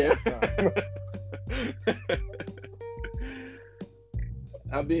Roddy Rich's time.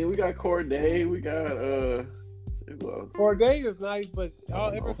 I mean, we got Corday, we got Corday is nice, but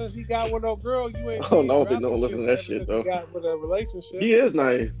ever since he got with no girl, you ain't. I don't know if they don't listen to that shit though. He got with a relationship. He is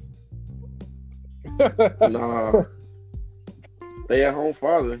nice. Nah, stay at home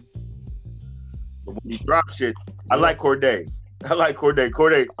father. But when he drop shit, I like Corday. I like Corday.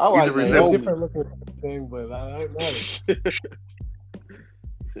 Corday, I he's like a It's a Naomi. different looking thing, but I like it.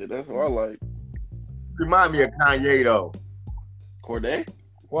 Shit, that's what I like. Remind me of Kanye though. Corday?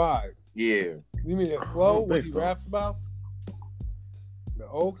 Why? Yeah. You mean the I flow? don't What think he so. raps about? The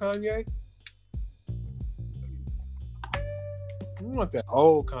old Kanye? You want that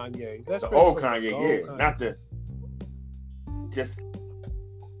old Kanye? That's The straight old from the Kanye, old yeah. Kanye. Not the just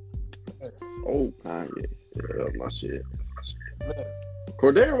Oh, Kanye. Yeah, that's my shit. Man.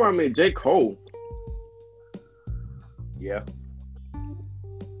 Corday remind me of J. Cole yeah.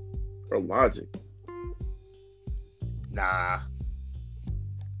 or Logic. Nah.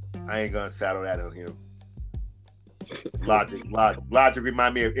 I ain't gonna saddle that on him. Logic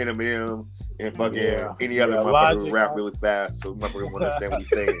remind me of Eminem and fucking Yeah. any other Yeah, motherfucker Logic, who rap really fast, so motherfucker won't understand what he's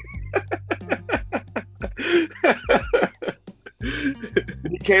saying.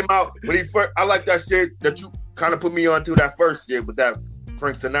 He came out when he first. I like that shit that you kind of put me onto that first shit with that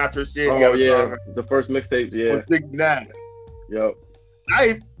Frank Sinatra shit. Oh yeah, the first mixtape. Yeah. Dig that. Yep.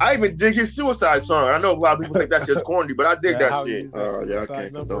 I even dig his suicide song. I know a lot of people think that shit's corny, but I dig that how shit. he used that Oh yeah, I suicide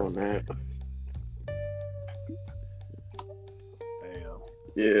can't number. condone that. Damn.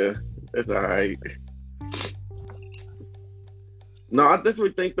 Yeah, it's all right. No, I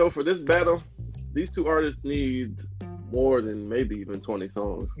definitely think though for this battle, these two artists need more than maybe even 20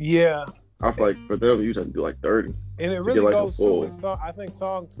 songs. Yeah. I feel like for them, you just do like 30. And it To really get, like, a goes full through with song. I think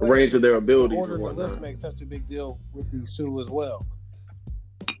song The range of their abilities order and in the list whatnot. makes such a big deal with these two as well.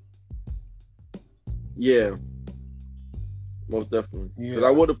 Yeah, most definitely. Because Yeah.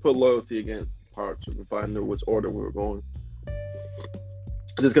 I would have put Loyalty against Hardship if I knew which order we were going.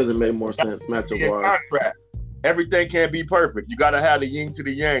 Just because it made more sense matchup Yeah, wise. contract. Everything can't be perfect. You gotta have the yin to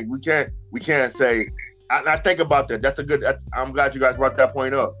the yang. We can't say. I think about that. That's a good. I'm glad you guys brought that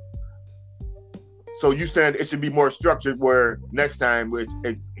point up. So you said it should be more structured, where next time it's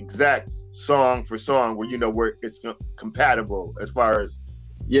exact song for song, where you know where it's compatible as far as.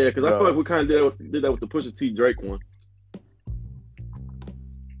 Yeah, because I feel like we kind of did that with the Pusha T Drake one.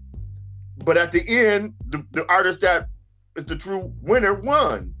 But at the end, the artist that is the true winner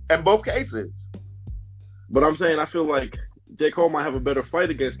won in both cases. But I'm saying I feel like J. Cole might have a better fight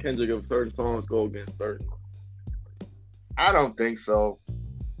against Kendrick if certain songs go against certain. I don't think so.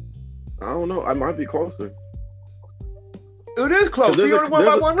 I don't know. I might be closer. It is close. You only won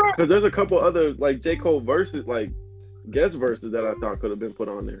by one round. Because there's a couple other like J. Cole verses, like guest verses that I thought could have been put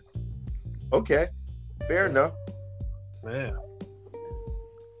on there. Okay, fair enough. Man.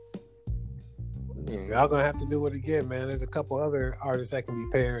 Y'all gonna have to do it again, man. There's a couple other artists that can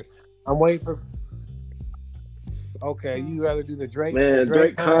be paired. I'm waiting for. Okay, you rather do the Drake? Man, the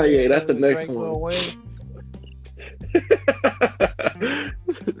Drake Kanye, that's the next Drake, one. Lil Wayne?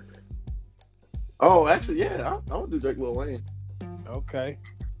 Oh, actually, yeah, I would do Drake Lil Wayne. Okay.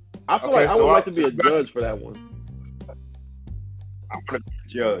 I feel like I would like to be a judge for that one. I'm gonna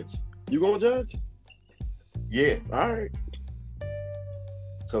judge. You gonna judge? Yeah. All right.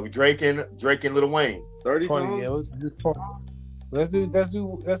 So Drake and Lil Wayne. 30 20. songs? Yeah, let's do 20.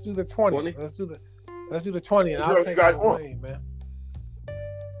 20? Let's do the 20, and Is I'll that take what you guys Lil want? Wayne, man.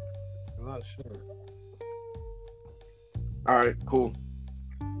 Oh, shit. All right, cool.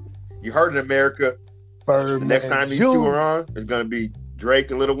 You heard in America. The next time these two are on, it's gonna be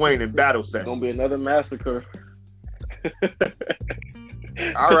Drake and Lil Wayne in battle It's session. gonna be another massacre.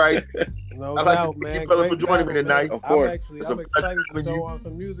 All right. No I'd like doubt, to man. thank you fellas for Great joining me battle, tonight. man. Of course. I'm excited to go on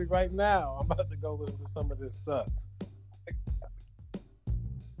some music right now. I'm about to go listen to some of this stuff.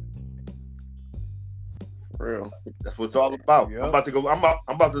 For real. That's what it's all about. Yep. I'm about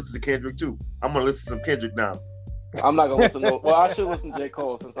to listen to Kendrick too. I'm gonna listen to some Kendrick now. I'm not gonna listen to. Well, I should listen to J.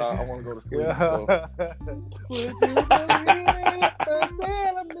 Cole since I want to go to sleep. So. Would you believe it? The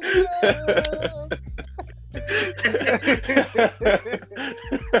sound hell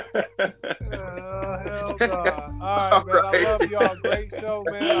no. All right, man. I love y'all. Great show,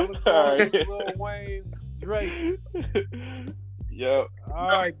 man. I look forward to Lil Wayne, Drake. Yep. All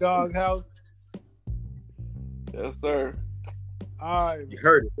right, Doghouse. Yes, sir. All right. You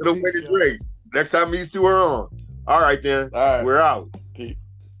heard it. Lil Wayne and Drake. Next time these two are on. All right then. All right. We're out. Peace.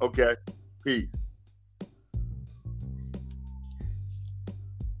 Okay. Peace.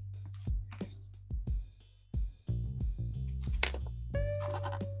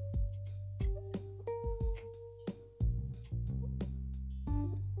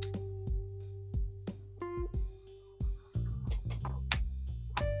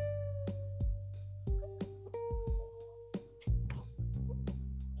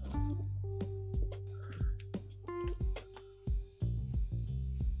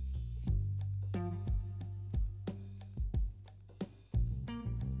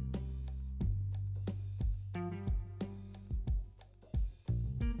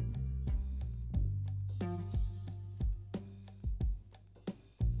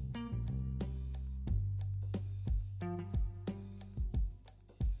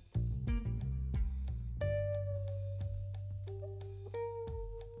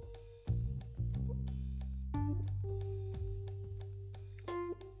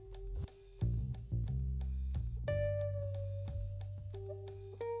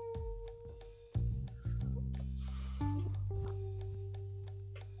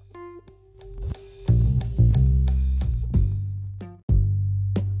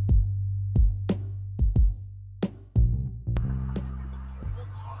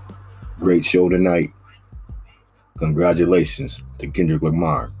 great show tonight. Congratulations to Kendrick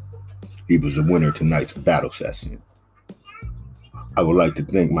Lamar. He was the winner of tonight's battle session. I would like to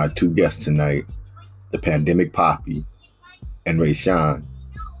thank my two guests tonight, the Pandemic Papi and Rashan,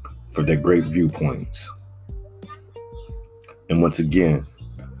 for their great viewpoints. And once again,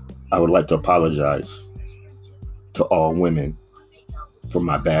 I would like to apologize to all women for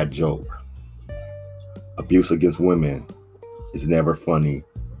my bad joke. Abuse against women is never funny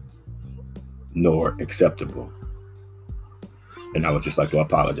nor acceptable. And I would just like to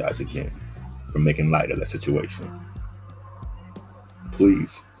apologize again for making light of that situation.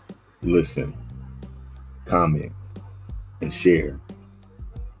 Please listen, comment, and share.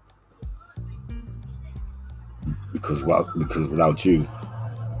 Because without you,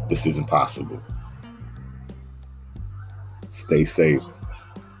 this isn't possible. Stay safe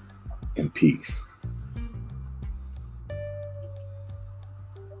and peace.